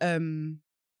like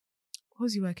what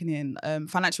was he working in?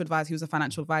 Financial advisor. He was a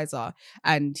financial advisor,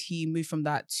 and he moved from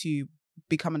that to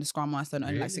becoming a Scrum Master and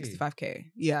earning like 65k.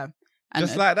 And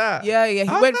just like that. He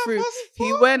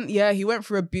went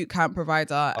through a boot camp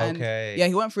provider. And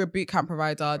he went through a boot camp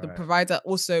provider. Right. The provider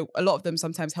also, a lot of them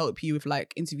sometimes help you with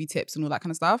like interview tips and all that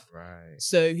kind of stuff. Right.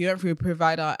 So he went through a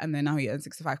provider, and then now he earns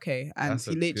 65k. And that's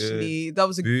he literally, that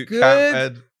was a boot good.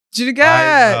 Camp do you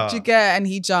get? And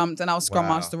he jumped, and I was Scrum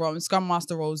Master role. And Scrum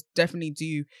Master roles definitely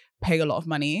do pay a lot of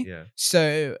money.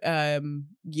 So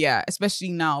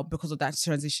especially now because of that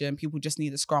transition, people just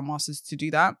need the Scrum Masters to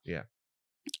do that.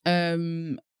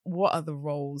 What other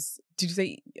roles did you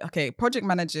say? Okay, project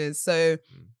managers. So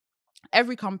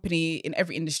every company in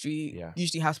every industry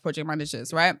usually has project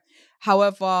managers, right?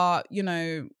 However,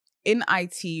 in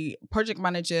IT, project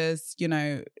managers, it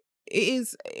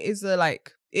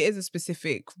is a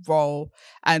specific role,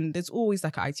 and there's always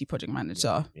like an IT project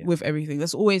manager with everything.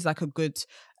 There's always like a good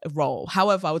role.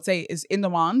 However, I would say is in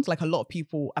demand. Like a lot of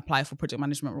people apply for project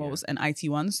management roles and IT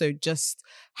ones. So just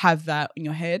have that in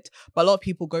your head. But a lot of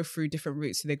people go through different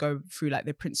routes. So they go through like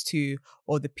the Prince 2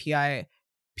 or the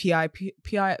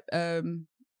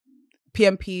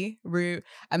PMP route,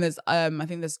 and there's I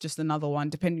think there's just another one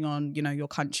depending on your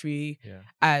country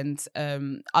and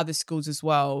other skills as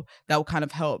well that will kind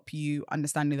of help you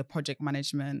understanding the project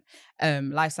management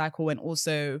life cycle. And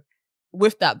also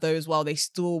with that though as well, they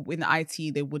still in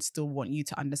IT they would still want you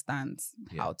to understand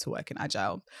how to work in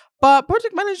agile. But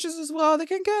project managers as well, they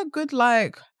can get a good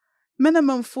like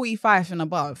minimum 45 and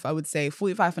above. I would say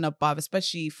 45 and above,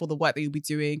 especially for the work that you'll be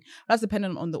doing. That's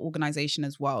dependent on the organization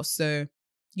as well. So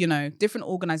you know, different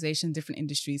organizations, different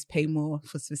industries pay more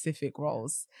for specific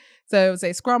roles. So I would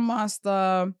say Scrum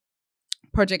Master,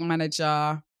 Project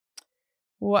Manager.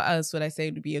 What else would I say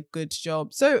would be a good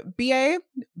job? So BA,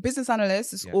 business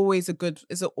analyst, is always a good,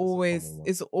 is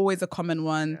always a common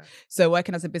one. Yeah. So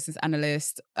working as a business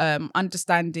analyst,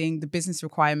 understanding the business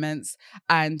requirements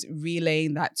and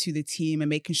relaying that to the team and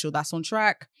making sure that's on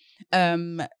track.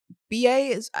 BA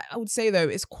is, I would say though,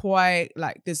 it's quite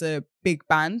like there's a big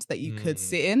band that you could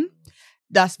sit in.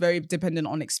 That's very dependent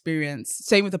on experience.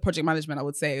 Same with the project management, I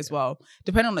would say as well.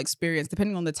 Depending on experience,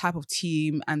 depending on the type of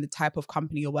team and the type of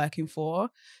company you're working for.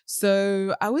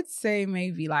 So I would say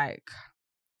maybe a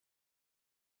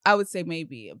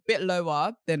bit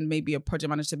lower than maybe a project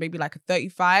manager, maybe like a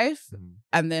 35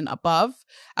 and then above,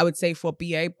 I would say for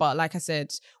BA. But like I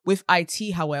said, with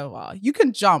IT, however, you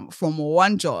can jump from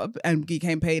one job and you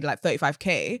can paid like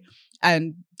 35K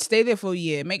and stay there for a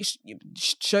year,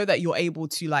 show that you're able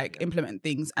to like implement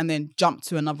things and then jump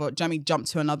to another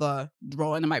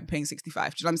role and it might be paying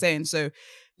 65. Do you know what I'm saying? So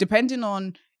depending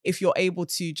on if you're able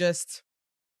to just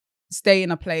stay in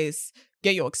a place,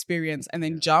 get your experience and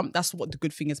then jump, that's what the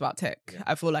good thing is about tech.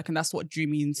 I feel like, and that's what drew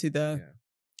me into the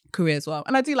career as well.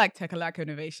 And I do like tech, I like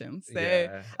innovation.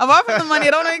 So apart from the money,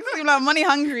 I don't want to seem like money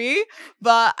hungry,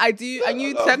 but I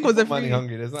knew tech was a money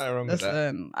hungry. There's nothing wrong with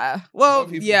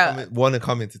that. Want to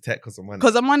come into tech because of money.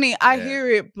 Because of money, I hear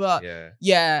it, but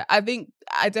I think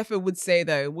I definitely would say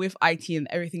though, with IT and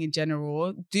everything in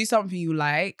general, do something you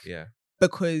like.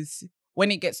 Because when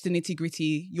it gets to nitty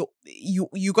gritty,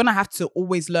 you're gonna have to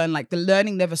always learn. Like the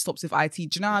learning never stops with IT. Do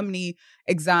you know how many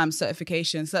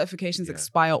certifications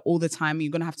expire all the time? And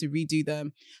you're gonna have to redo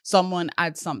them. Someone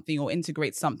adds something or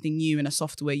integrates something new in a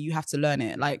software, you have to learn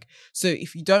it. Like, so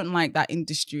if you don't like that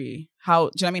industry, do you know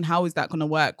what I mean? How is that gonna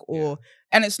work?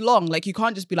 And it's long. Like you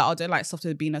can't just be like, oh, I don't like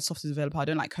being a software developer. I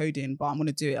don't like coding, but I'm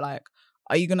gonna do it. Like,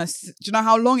 are you gonna? Do you know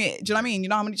how long do you know what I mean? You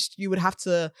know how much you would have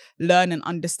to learn and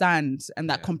understand, and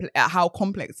that how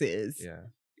complex it is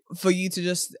for you to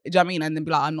just. Do you know what I mean? And then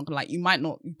be like, I'm not gonna you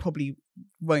probably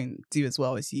won't do as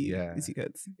well as you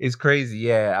could. It's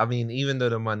crazy, I mean, even though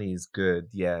the money is good,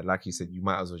 like you said, you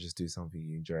might as well just do something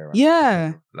you enjoy,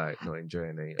 right? Like not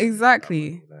enjoying it.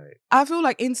 Exactly. I feel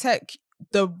like in tech,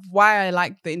 why I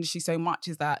like the industry so much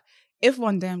is that. If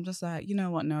one day I'm just like, you know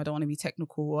what, no, I don't want to be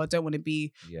technical or I don't want to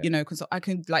be, because I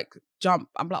can like jump.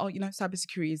 I'm like, oh,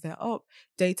 cybersecurity is there. Oh,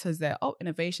 data's there. Oh,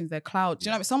 innovation's there. Cloud. Do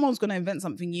you know, someone's going to invent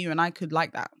something new and I could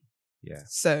like that.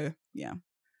 So,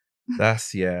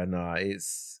 That's,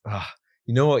 it's,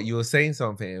 you know what, you were saying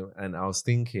something and I was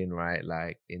thinking, right,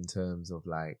 like in terms of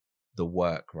like the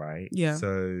work, right?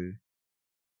 So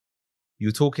you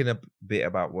were talking a bit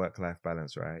about work-life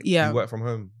balance, right? Do you work from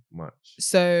home much?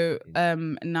 So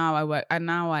now I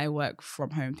work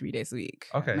from home 3 days a week.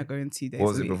 Okay. And I go in 2 days. What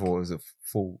was it before? Was it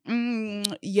full? So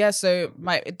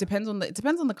it depends on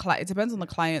the client. It depends on the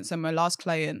client. So my last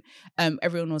client,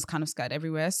 everyone was kind of scattered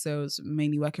everywhere. So I was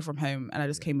mainly working from home and I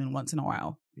just came in once in a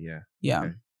while. Yeah.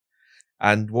 Okay.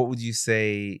 And what would you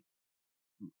say?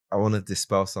 I want to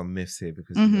dispel some myths here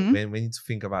because when you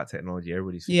think about technology,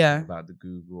 everybody's thinking about the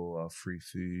Google or free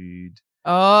food.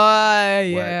 Oh,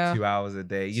 yeah. Work 2 hours a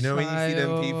day. You know, when you see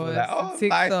them people like, oh,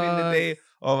 TikTok. Life in the day.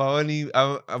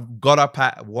 Oh, I've got up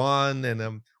at 1 and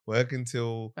I'm working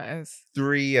till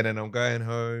 3 and then I'm going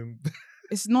home.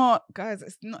 It's not, guys,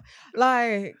 it's not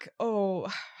like, how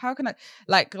can I,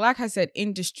 like I said,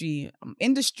 industry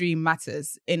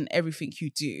matters in everything you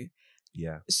do.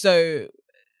 Yeah. So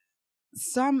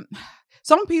some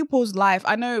people's life,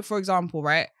 I know, for example,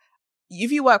 right, if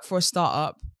you work for a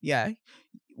startup,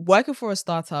 working for a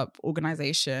startup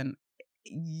organization,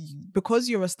 because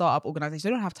you're a startup organization,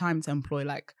 they don't have time to employ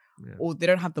or they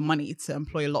don't have the money to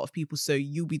employ a lot of people, so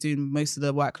you'll be doing most of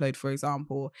the workload, for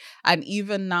example. And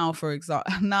even now, for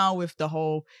example, now with the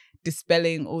whole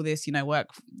dispelling all this,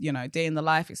 work, day in the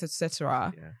life,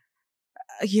 etc.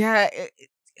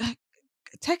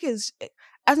 Tech is,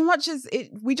 as much as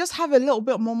we just have a little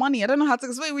bit more money. I don't know how to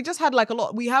explain. We just had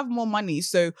we have more money,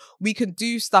 so we can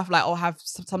do stuff like,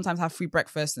 sometimes have free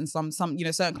breakfast, and some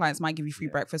certain clients might give you free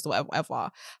breakfast or whatever.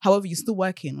 However, you're still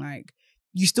working,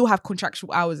 you still have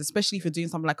contractual hours, especially if you're doing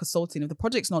something like consulting. If the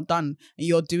project's not done and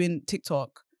you're doing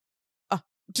TikTok, do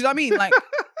you know what I mean? Like,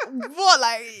 what?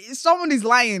 Like, somebody's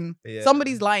lying.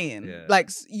 Somebody's lying.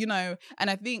 And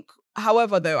I think,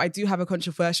 however, though, I do have a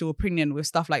controversial opinion with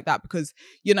stuff like that because,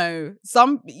 maybe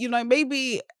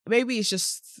it's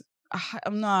just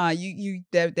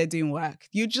they're doing work.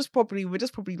 We're just probably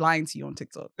lying to you on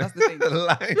TikTok. That's the thing.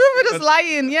 Lying. We're just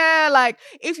lying. Yeah, like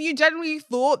if you genuinely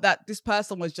thought that this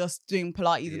person was just doing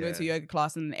Pilates and going to a yoga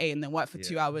class and then work for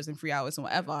 2 hours and 3 hours and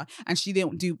whatever, and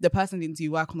the person didn't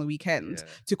do work on the weekend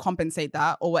to compensate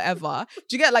that or whatever.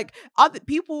 Do you get like other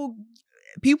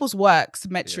people's works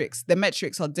metrics, the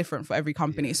metrics are different for every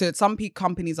company. So some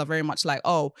companies are very much like,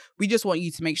 oh, we just want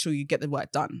you to make sure you get the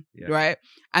work done, right?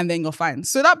 And then you're fine.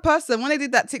 So that person, when they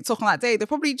did that TikTok on that day, they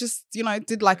probably just,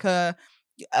 did like a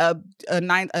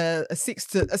 6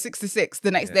 to 6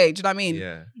 the next day. Do you know what I mean?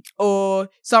 Yeah. Or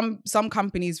some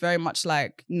companies very much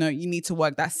like, you need to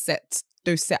work those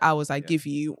set hours I give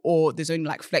you, or there's only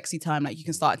like flexi time, like you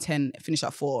can start at 10, finish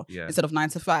at 4 instead of 9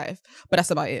 to 5. But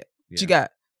that's about it. Do you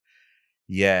get?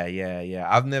 Yeah.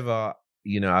 I've never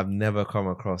come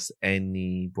across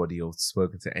anybody or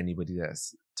spoken to anybody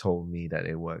that's told me that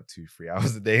they work 2-3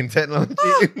 hours a day in technology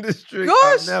industry.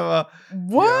 Gosh, I've never.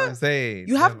 What? You know what I'm saying?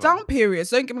 You have down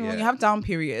periods. Don't get me wrong. You have down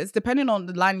periods depending on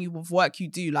the line of work you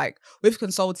do. Like with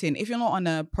consulting, if you're not on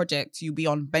a project, you'll be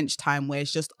on bench time where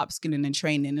it's just upskilling and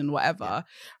training and whatever.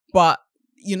 But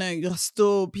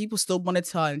people still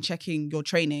monitor and checking your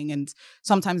training, and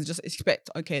sometimes they just expect,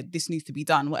 okay, this needs to be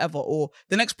done, whatever, or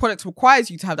the next product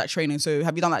requires you to have that training. So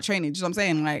have you done that training? Do you know what I'm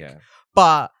saying? Like,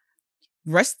 but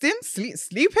resting,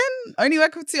 sleeping, only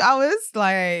working for 2 hours,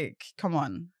 like, come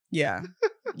on. Yeah.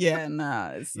 Nah.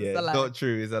 It's a lie. Not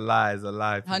true. It's a lie. It's a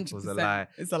lie. 100%. It's a lie.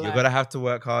 It's a lie. You're gonna have to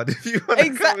work hard if you want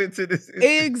to come into this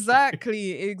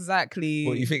industry. Exactly.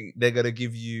 Well, you think they're gonna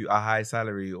give you a high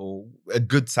salary or a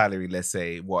good salary, let's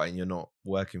say, and you're not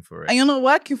working for it? And you're not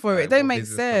working for it. It don't make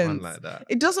sense. Like that?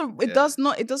 It doesn't. It does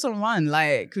not. It doesn't run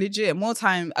like legit. More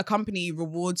time, a company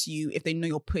rewards you if they know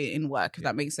you're putting in work. If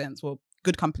that makes sense. Well,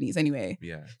 good companies anyway.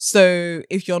 Yeah. So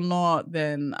if you're not,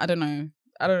 then I don't know.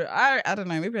 I don't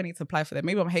know. Maybe I need to apply for them.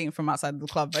 Maybe I'm hating from outside the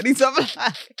club. I need to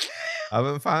apply. I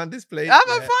haven't found this place.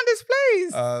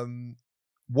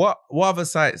 What other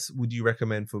sites would you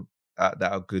recommend for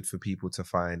that are good for people to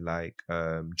find like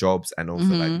jobs and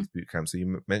also like these boot camps? So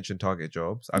you mentioned Target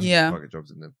Jobs. I've used Target Jobs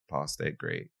in the past. They're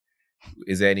great.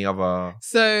 Is there any other?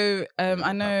 So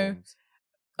I know. Platforms?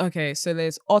 Okay, so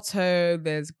there's Otto,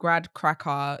 there's Grad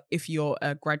Cracker if you're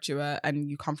a graduate and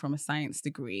you come from a science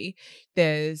degree.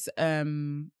 There's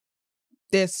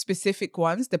specific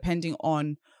ones depending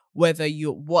on whether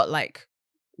what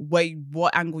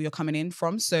angle you're coming in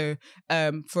from. So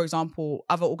for example,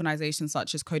 other organizations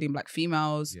such as Coding Black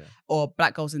Females or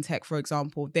Black Girls in Tech, for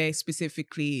example,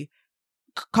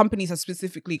 companies are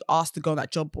specifically asked to go on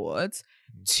that job boards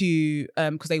to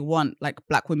because they want like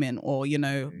Black women or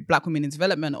Black women in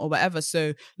development or whatever.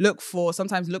 So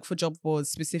sometimes look for job boards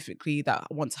specifically that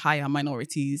want to hire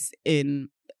minorities in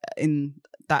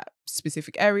that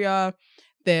specific area.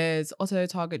 There's also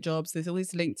Target Jobs. There's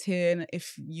always LinkedIn.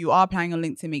 If you are applying on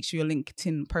LinkedIn, make sure your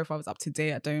LinkedIn profile is up to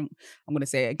date. I'm going to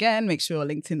say it again. Make sure your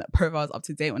LinkedIn profile is up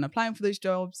to date when applying for those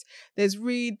jobs. There's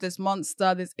Reed, there's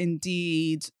Monster, there's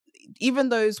Indeed. Even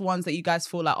those ones that you guys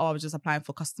feel like, I was just applying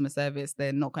for customer service,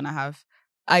 they're not going to have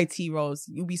IT roles.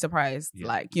 You'll be surprised,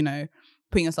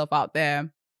 putting yourself out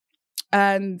there.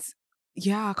 And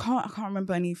I can't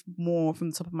remember any more from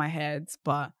the top of my head,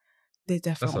 but they're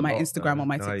definitely on my Instagram or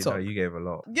my TikTok. No, you gave a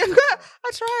lot. Yeah,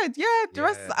 I tried. Yeah, the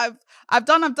rest I've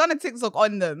done a TikTok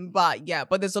on them, but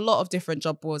there's a lot of different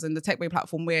job boards, and the Tech Bae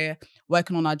platform, we're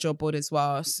working on our job board as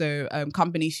well. So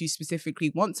companies who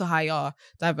specifically want to hire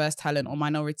diverse talent or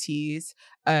minorities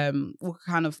will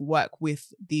kind of work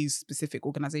with these specific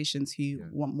organizations who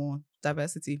want more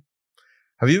diversity.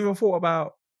 Have you ever thought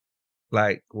about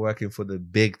like working for the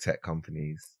big tech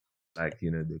companies? Like,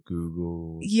 the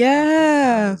Google,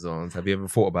 Amazons. Have you ever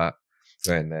thought about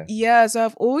going there? Yeah, so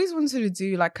I've always wanted to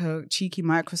do like a cheeky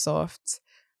Microsoft.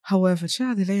 However,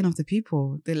 they're laying off the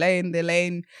people. They're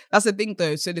laying. That's the thing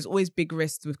though. So there's always big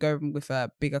risks with going with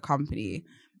a bigger company.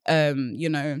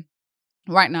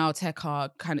 Right now tech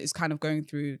is kind of going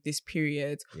through this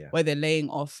period where they're laying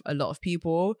off a lot of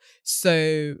people.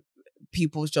 So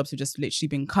people's jobs have just literally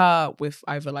been cut with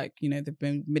either they've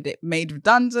been made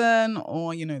redundant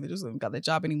or they just haven't got their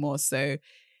job anymore. So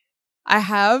I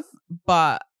have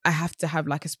to have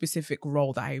like a specific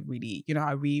role that I really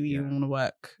want to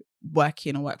work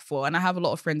in or work for. And I have a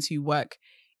lot of friends who work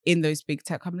in those big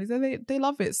tech companies and they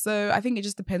love it. So I think it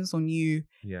just depends on you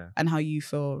and how you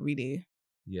feel really.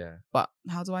 Yeah. But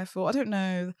how do I feel? I don't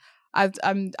know.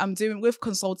 I'm doing with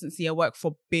consultancy. I work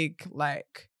for big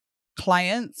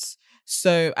clients.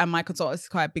 So, and my consultancy is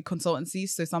quite a big consultancy.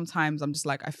 So sometimes I'm just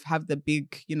like, I have the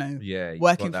big,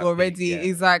 working for already.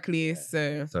 Exactly. Yeah.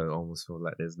 So I almost feel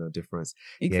like there's no difference.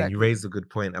 Exactly. Yeah, and you raised a good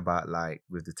point about like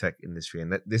with the tech industry.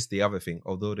 And this the other thing,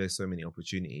 although there's so many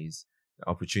opportunities, the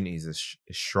opportunities is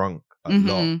shrunk a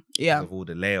lot because of all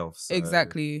the layoffs. So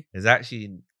exactly. There's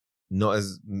actually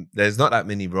there's not that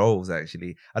many roles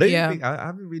actually. I don't even think, I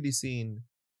haven't really seen.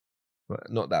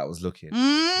 Not that I was looking.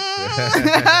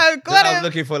 I was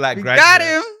looking for like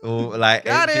graduate or like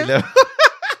entry level.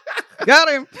 Got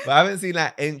him. But I haven't seen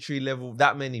like entry level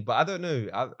that many. But I don't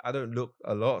know. I don't look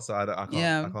a lot, so I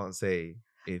can't say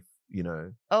if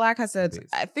Like I said,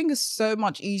 I think it's so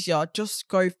much easier. Just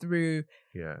go through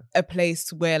a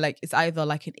place where like it's either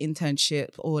like an internship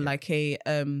or like a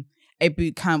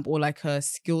boot camp or like a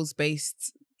skills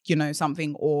based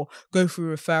something, or go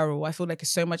through referral. I feel like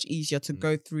it's so much easier to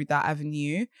go through that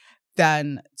avenue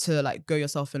than to like go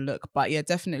yourself and look. But yeah,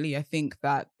 definitely I think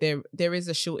that there is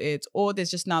a shortage, or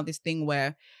there's just now this thing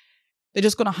where they're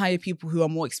just going to hire people who are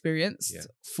more experienced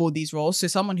for these roles. So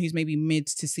someone who's maybe mid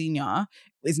to senior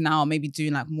is now maybe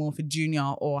doing like more of a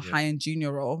junior or high-end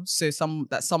junior role. So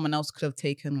someone else could have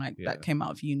taken like that came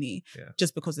out of uni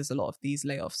just because there's a lot of these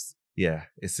layoffs. Yeah,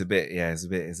 it's a bit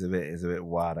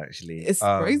wild actually. It's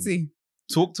crazy.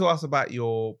 Talk to us about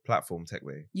your platform, Tech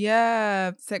Bae.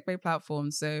 Yeah, Tech Bae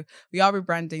platform. So we are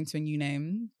rebranding to a new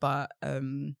name, but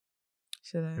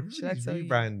should I tell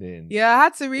rebranding? You? Yeah, I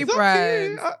had to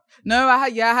rebrand. No, I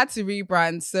had to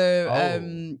rebrand.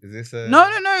 So is this a No,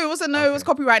 it wasn't. No, it was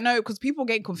copyright. No, because people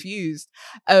get confused.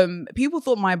 People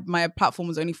thought my platform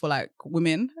was only for like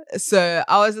women. So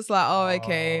I was just like,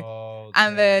 okay.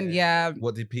 And then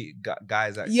what did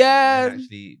guys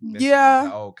actually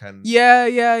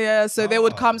so they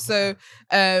would come. So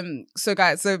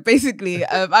guys, so basically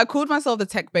I called myself the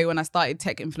Tech Bae when I started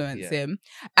tech influencing.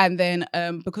 And then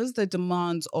because the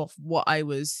demands of what I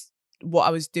was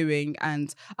doing,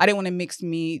 and I didn't want to mix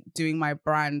me doing my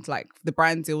brand, like the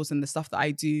brand deals and the stuff that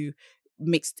I do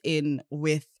mixed in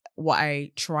with what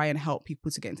I try and help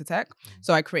people to get into tech.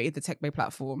 So I created the Tech Bae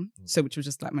platform, so which was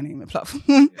just like my name, the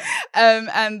platform.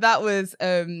 And that was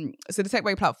so the Tech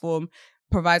Bae platform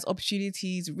provides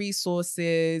opportunities,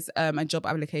 resources, and job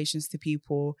applications to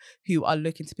people who are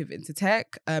looking to pivot into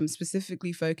tech,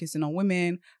 specifically focusing on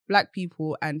women, Black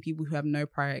people, and people who have no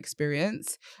prior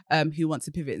experience, who want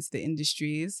to pivot into the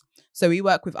industries. So we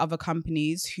work with other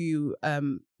companies who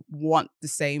want the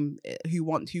same,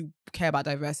 who care about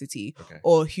diversity,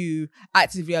 or who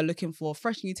actively are looking for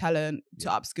fresh new talent to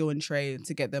upskill and train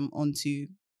to get them onto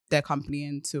their company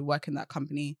and to work in that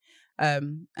company.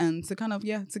 And to kind of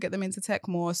to get them into tech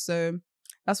more. So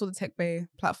that's what the Tech Bae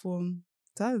platform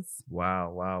does.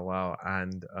 Wow.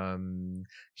 And can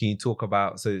you talk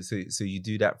about so you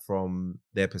do that from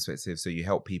their perspective? So you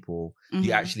help people,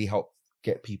 you actually help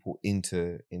get people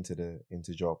into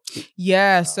jobs.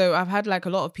 Yeah. So I've had like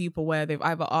a lot of people where they've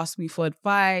either asked me for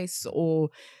advice or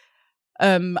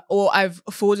I've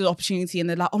forwarded an opportunity and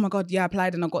they're like, oh my God, I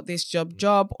applied and I got this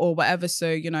job or whatever. So,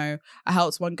 I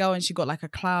helped one girl and she got like a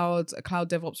cloud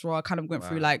DevOps role. I kind of went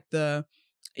through like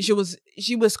she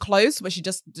was close, but she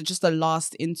just the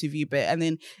last interview bit. And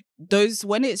then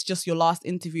when it's just your last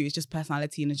interview, it's just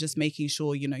personality and it's just making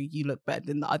sure, you look better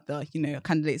than the other,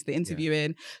 candidates they're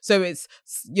interviewing. So it's,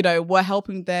 we're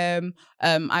helping them.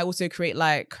 I also create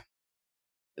like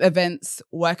events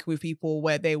working with people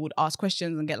where they would ask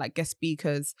questions and get like guest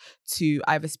speakers to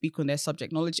either speak on their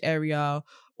subject knowledge area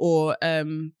or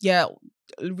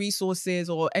resources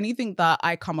or anything that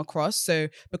I come across. So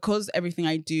because everything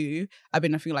I do, I've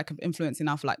been, I feel like I'm influencing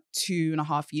now for like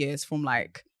 2.5 years, from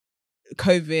like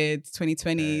COVID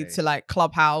 2020 to like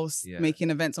Clubhouse, making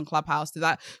events on Clubhouse to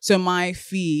that. So my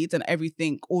feed and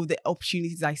everything, all the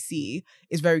opportunities I see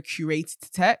is very curated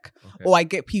to tech. Or I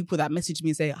get people that message me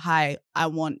and say, hi, I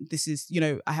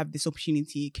have this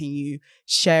opportunity. Can you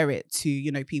share it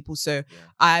to, people? So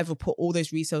I either put all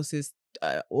those resources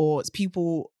or it's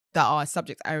people that are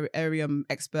subject area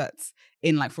experts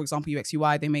in, like, for example, UX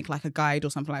UI, they make like a guide or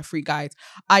something, like free guides.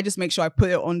 I just make sure I put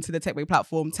it onto the Tech Bae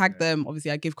platform, tag them.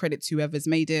 Obviously, I give credit to whoever's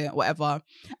made it, whatever,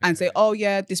 and say, oh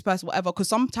yeah, this person, whatever. Because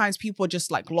sometimes people are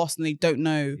just like lost and they don't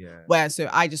know where. So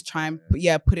I just try and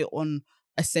put it on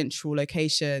a central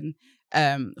location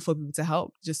for people to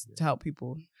help, to help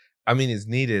people. I mean, it's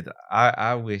needed.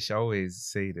 I wish, I always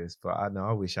say this, but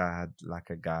I wish I had like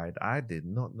a guide. I did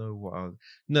not know what I was.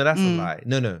 No, that's a lie.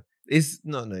 No. It's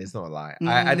not a lie.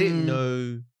 I didn't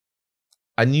know.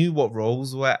 I knew what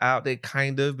roles were out there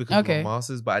kind of because of my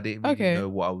master's, but I didn't really know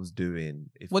what I was doing.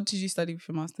 What did you study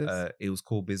for your master's? It was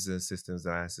called Business Systems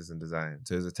Analysis and Design.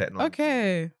 So it was a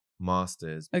technology.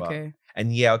 master's. But, Okay.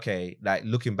 and like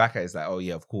looking back at it, it's like, oh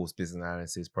yeah, of course, business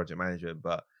analysis, project management,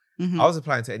 but Mhm. I was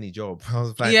applying to any job. I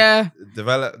was applying Yeah. to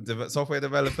develop software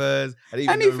developers. I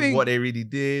didn't even know what they really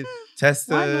did.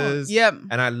 Testers. Yep.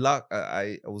 And I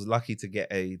was lucky to get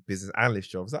a business analyst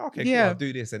job. I was like, okay, cool, I'll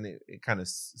do this. And it kind of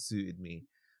suited me.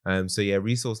 So yeah,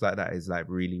 resource like that is like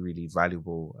really, really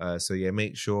valuable. So yeah,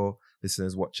 make sure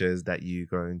listeners, watchers, that you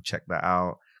go and check that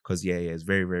out. Because yeah, it's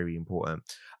very, very important.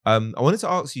 I wanted to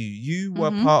ask you, you were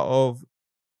part of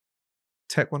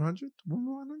Tech 100?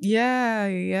 Women 100?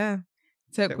 Yeah.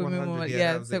 Tech Women 100,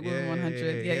 100. Tech Women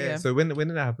 100. Yeah. So when did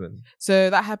that happen? So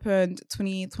that happened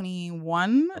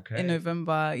 2021 in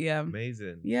November. Yeah.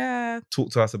 Amazing. Yeah.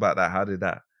 Talk to us about that. How did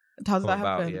that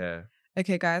happen? Yeah.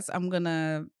 Okay, guys, I'm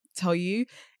gonna tell you.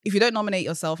 If you don't nominate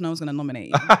yourself, no one's gonna nominate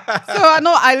you. So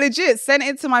I legit sent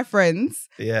it to my friends.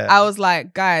 Yeah. I was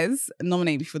like, guys,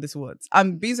 nominate me for this awards.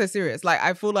 I'm being so serious. Like,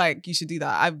 I feel like you should do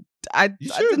that. I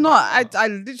did not. I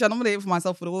literally nominated for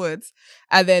myself for the awards.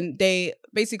 And then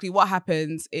basically what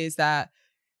happens is that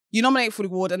you nominate for the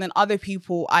award and then other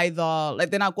people either, like,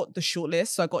 then I got the shortlist.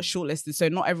 So I got shortlisted. So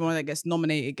not everyone that gets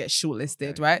nominated gets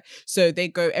shortlisted, right? So they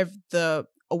go the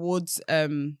awards,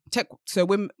 tech. So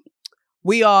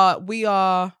we are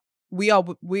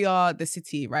the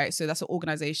city, right? So that's an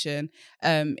organization.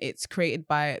 It's created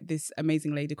by this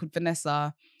amazing lady called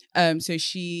Vanessa. So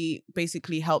she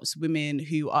basically helps women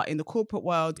who are in the corporate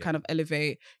world kind of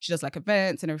elevate. She does like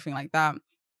events and everything like that.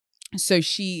 So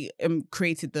she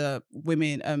created the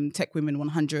Tech Women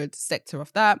 100 sector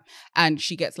of that, and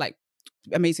she gets like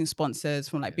amazing sponsors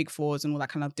from like Big Fours and all that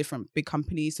kind of different big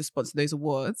companies to sponsor those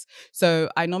awards. So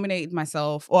I nominated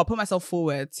myself, or I put myself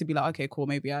forward to be like, okay, cool,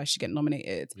 maybe I should get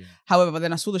nominated. However,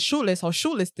 then I saw the shortlist, I was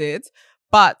shortlisted,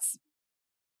 but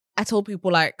I told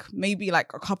people like maybe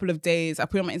like a couple of days, I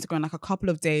put it on my Instagram like a couple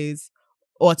of days,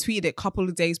 or I tweeted it a couple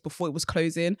of days before it was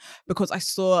closing, because I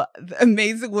saw the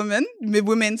amazing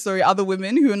other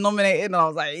women who were nominated, and I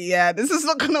was like, yeah, this is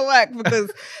not gonna work,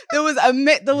 because there was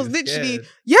literally scared.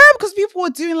 Because people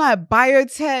were doing like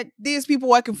biotech, these people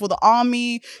working for the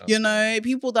army, you know,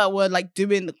 people that were like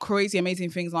doing crazy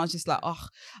amazing things, and I was just like,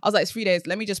 it's 3 days,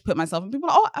 let me just put myself, and people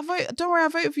were like, don't worry, I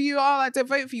voted for you, I don't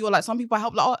vote for you, or like some people I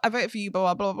helped, like, I voted for you,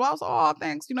 blah blah blah blah. I was like,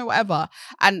 thanks, you know, whatever.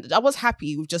 And I was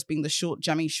happy with just being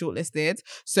shortlisted.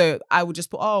 So I would just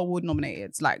put, award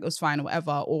nominated, like it was fine or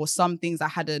whatever. Or some things I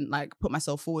hadn't like put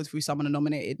myself forward through someone who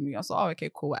nominated me. I was like, okay,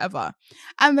 cool, whatever.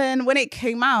 And then when it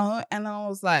came out, and then I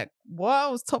was like, what? I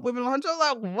was top women 100. I was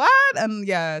like, what? And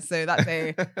yeah, so that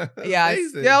day, I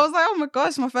was like, oh my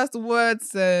gosh, my first award.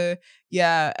 So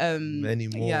yeah, many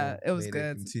more. Yeah, it was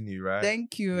good. Continue, right?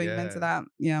 Thank you. Amen to that.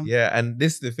 Yeah. Yeah, and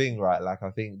this is the thing, right? Like, I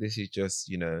think this is just,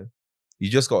 you know, you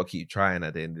just got to keep trying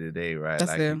at the end of the day, right?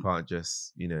 That's you can't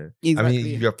just, you know. Exactly. I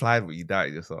mean, you applied, but you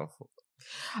doubted yourself.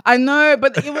 I know,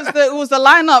 but it was the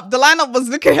lineup. The lineup was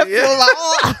looking at me.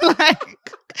 I was like,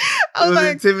 I was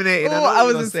intimidated. I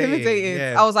was intimidated.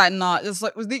 Yeah. I was like, nah. It was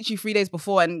literally 3 days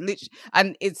before, and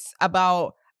it's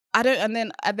about and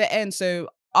then at the end, so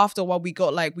after a while, we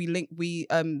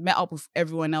met up with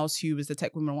everyone else who was the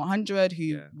Tech Women 100,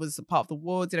 who was a part of the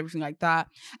awards and everything like that.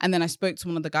 And then I spoke to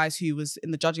one of the guys who was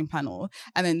in the judging panel,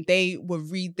 and then they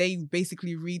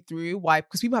basically read through why,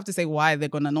 because people have to say why they're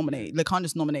going to nominate. They can't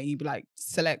just nominate you, be like,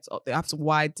 select, they have to,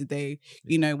 why did they,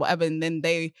 you know, whatever. And then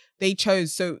they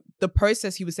chose. So the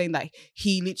process, he was saying that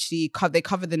he literally, they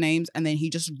cover the names, and then he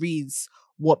just reads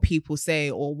what people say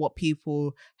or what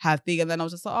people have big. And then I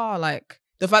was just like,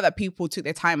 the fact that people took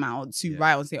their time out to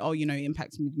write and say, oh, you know, it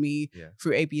impacted me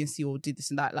through A, B, and C, or did this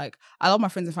and that. Like, I love my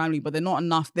friends and family, but they're not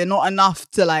enough. They're not enough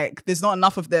to like, there's not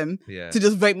enough of them to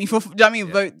just vote me for, do you know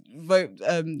what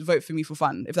I mean? Vote for me for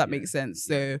fun, if that makes sense.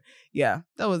 So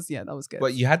that was good.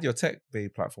 But you had your Tech Bae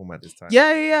platform at this time.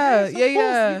 Yeah.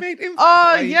 You made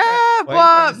impact.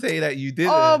 But say that you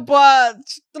didn't. But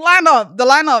the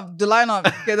lineup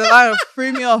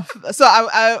threw me off. So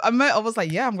I was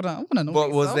like, I'm gonna nominate.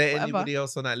 But was there anybody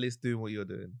else on that list doing what you're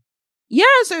doing? Yeah,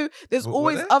 so there's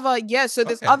always other, so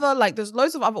there's other, like, there's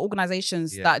loads of other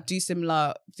organizations that do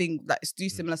similar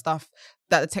similar stuff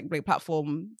that the Tech Bae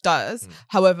platform does.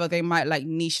 However, they might like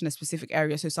niche in a specific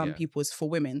area. So some people's for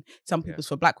women, some people's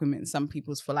for Black women, some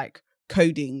people's for like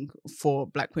coding for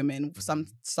Black women.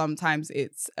 Sometimes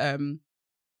it's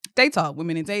data,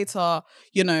 women in data,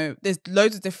 you know, there's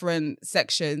loads of different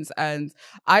sections. And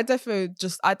I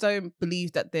don't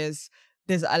believe that there's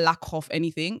a lack of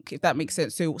anything, if that makes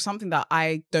sense. So something that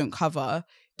I don't cover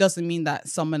doesn't mean that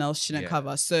someone else shouldn't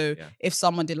cover. So if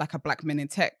someone did like a Black men in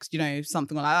tech, you know,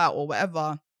 something like that or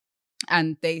whatever,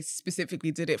 and they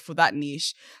specifically did it for that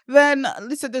niche, then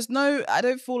listen, I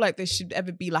don't feel like there should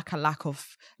ever be like a lack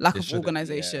of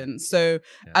organization. So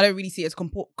I don't really see it as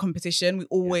competition. We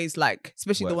always like,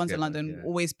 especially the ones in London,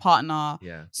 always partner.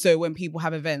 So when people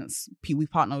have events, we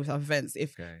partner with our events.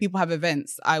 If people have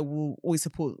events, I will always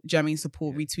support,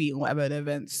 retweet and whatever the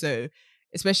events. So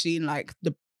especially in like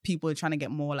the people are trying to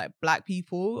get more like black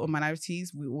people or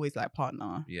minorities, we always like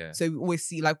partner. So we always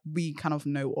see like we kind of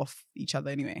know off each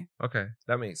other anyway. Okay,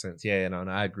 that makes sense. No,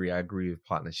 I agree with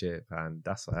partnership, and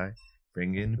that's why I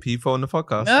bring in people on the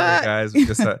podcast. Sorry, guys, we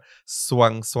just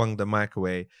swung the mic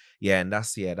away. And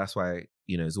that's why,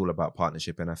 you know, it's all about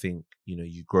partnership, and I think, you know,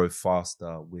 you grow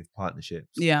faster with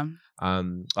partnerships.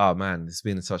 Oh man, it's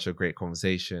been such a great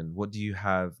conversation. What do you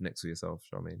have next for yourself,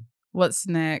 Charmaine? What's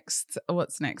next?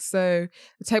 So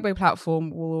the Tech Bae platform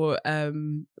will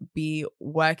be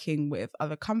working with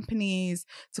other companies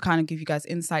to kind of give you guys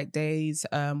insight days,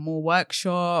 more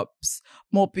workshops,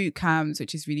 more boot camps,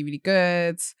 which is really, really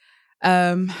good.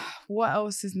 What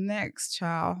else is next,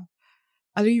 child?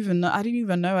 I don't even know.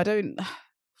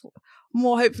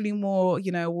 Hopefully more,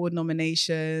 you know, award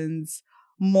nominations,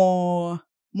 more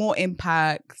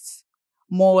impact,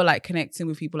 more like connecting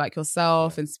with people like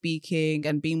yourself and speaking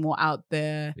and being more out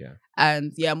there.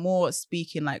 And more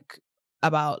speaking like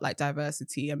about like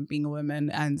diversity and being a woman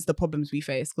and the problems we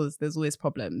face, because there's always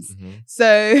problems.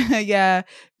 So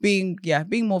being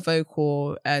more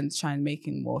vocal and trying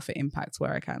making more of an impact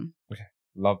where I can. Okay.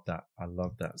 Love that. I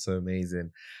love that. So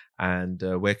amazing. And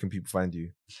where can people find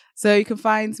you? So you can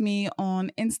find me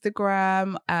on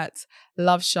Instagram at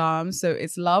Love Charms. So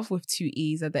it's love with 2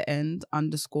 E's at the end,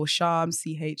 _Charms, CHARMS.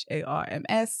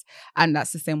 And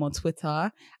that's the same on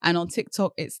Twitter. And on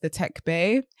TikTok, it's the Tech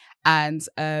Bae. And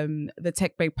the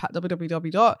Tech Bae,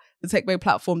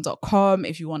 www.thetechbaeplatform.com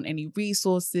if you want any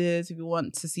resources, if you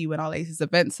want to see when our latest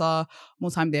events are.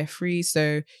 More time, they're free.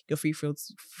 So you're feel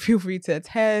free to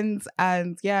attend.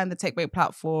 And and the Tech Bae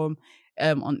platform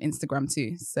on Instagram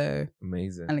too. So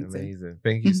amazing.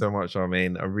 Thank you so much,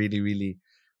 Charmaine. I really, really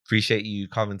appreciate you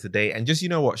coming today, and just, you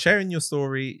know what, sharing your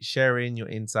story, sharing your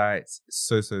insights,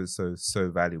 so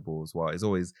valuable as well. It's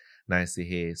always nice to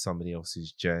hear somebody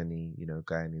else's journey, you know,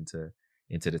 going into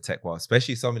the tech world,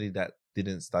 especially somebody that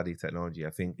didn't study technology.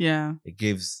 I think it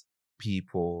gives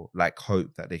people like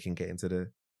hope that they can get into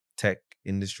the tech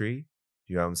industry.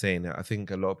 You know what I'm saying? I think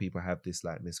a lot of people have this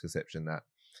like misconception that,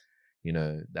 you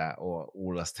know, that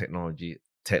all us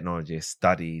technologists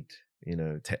studied, you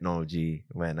know, technology,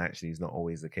 when actually it's not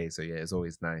always the case. So it's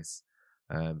always nice.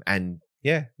 And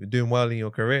you're doing well in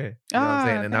your career. You know what I'm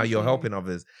saying? And now you're helping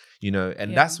others, you know,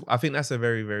 and I think that's a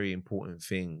very, very important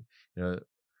thing. You know, I'm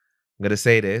going to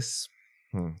say this.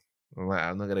 I'm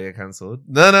not going to get cancelled.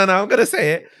 No, I'm going to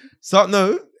say it.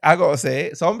 I got to say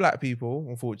it. Some black people,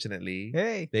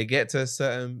 unfortunately, they get to a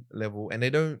certain level and they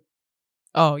don't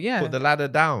put the ladder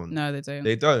down. No, they don't.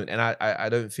 They don't. And I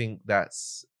don't think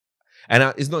that's... And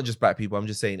it's not just black people. I'm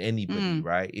just saying anybody,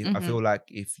 right? I feel like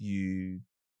if you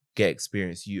get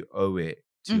experience, you owe it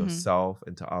to yourself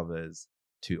and to others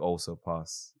to also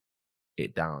pass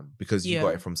it down, because you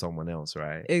got it from someone else,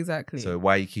 right? Exactly. So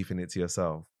why are you keeping it to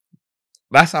yourself?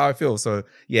 That's how I feel. So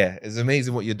it's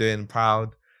amazing what you're doing.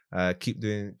 Proud. Keep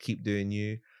doing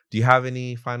you. Do you have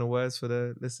any final words for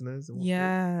the listeners?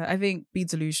 I think be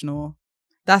delusional.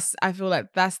 I feel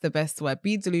like that's the best word.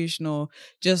 Be delusional.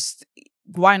 Just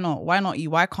why not? Why not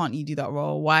you? Why can't you do that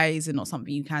role? Why is it not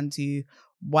something you can do?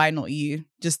 Why not you?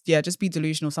 Just be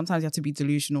delusional. Sometimes you have to be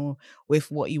delusional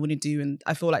with what you want to do. And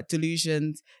I feel like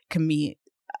delusions can mean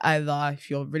either, if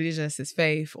you're religious, it's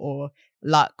faith, or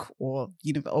luck, or,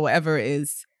 you know, or whatever it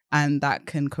is. And that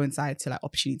can coincide to like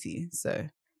opportunity. So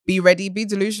be ready, be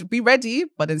delusional, be ready,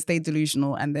 but then stay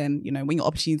delusional. And then, you know, when your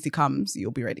opportunity comes,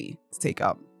 you'll be ready to take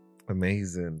up.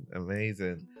 Amazing.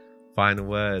 Final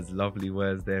words, lovely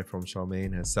words there from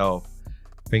Charmaine herself.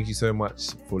 Thank you so much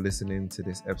for listening to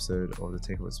this episode of the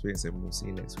Take Experience, and we'll see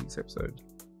you next week's episode.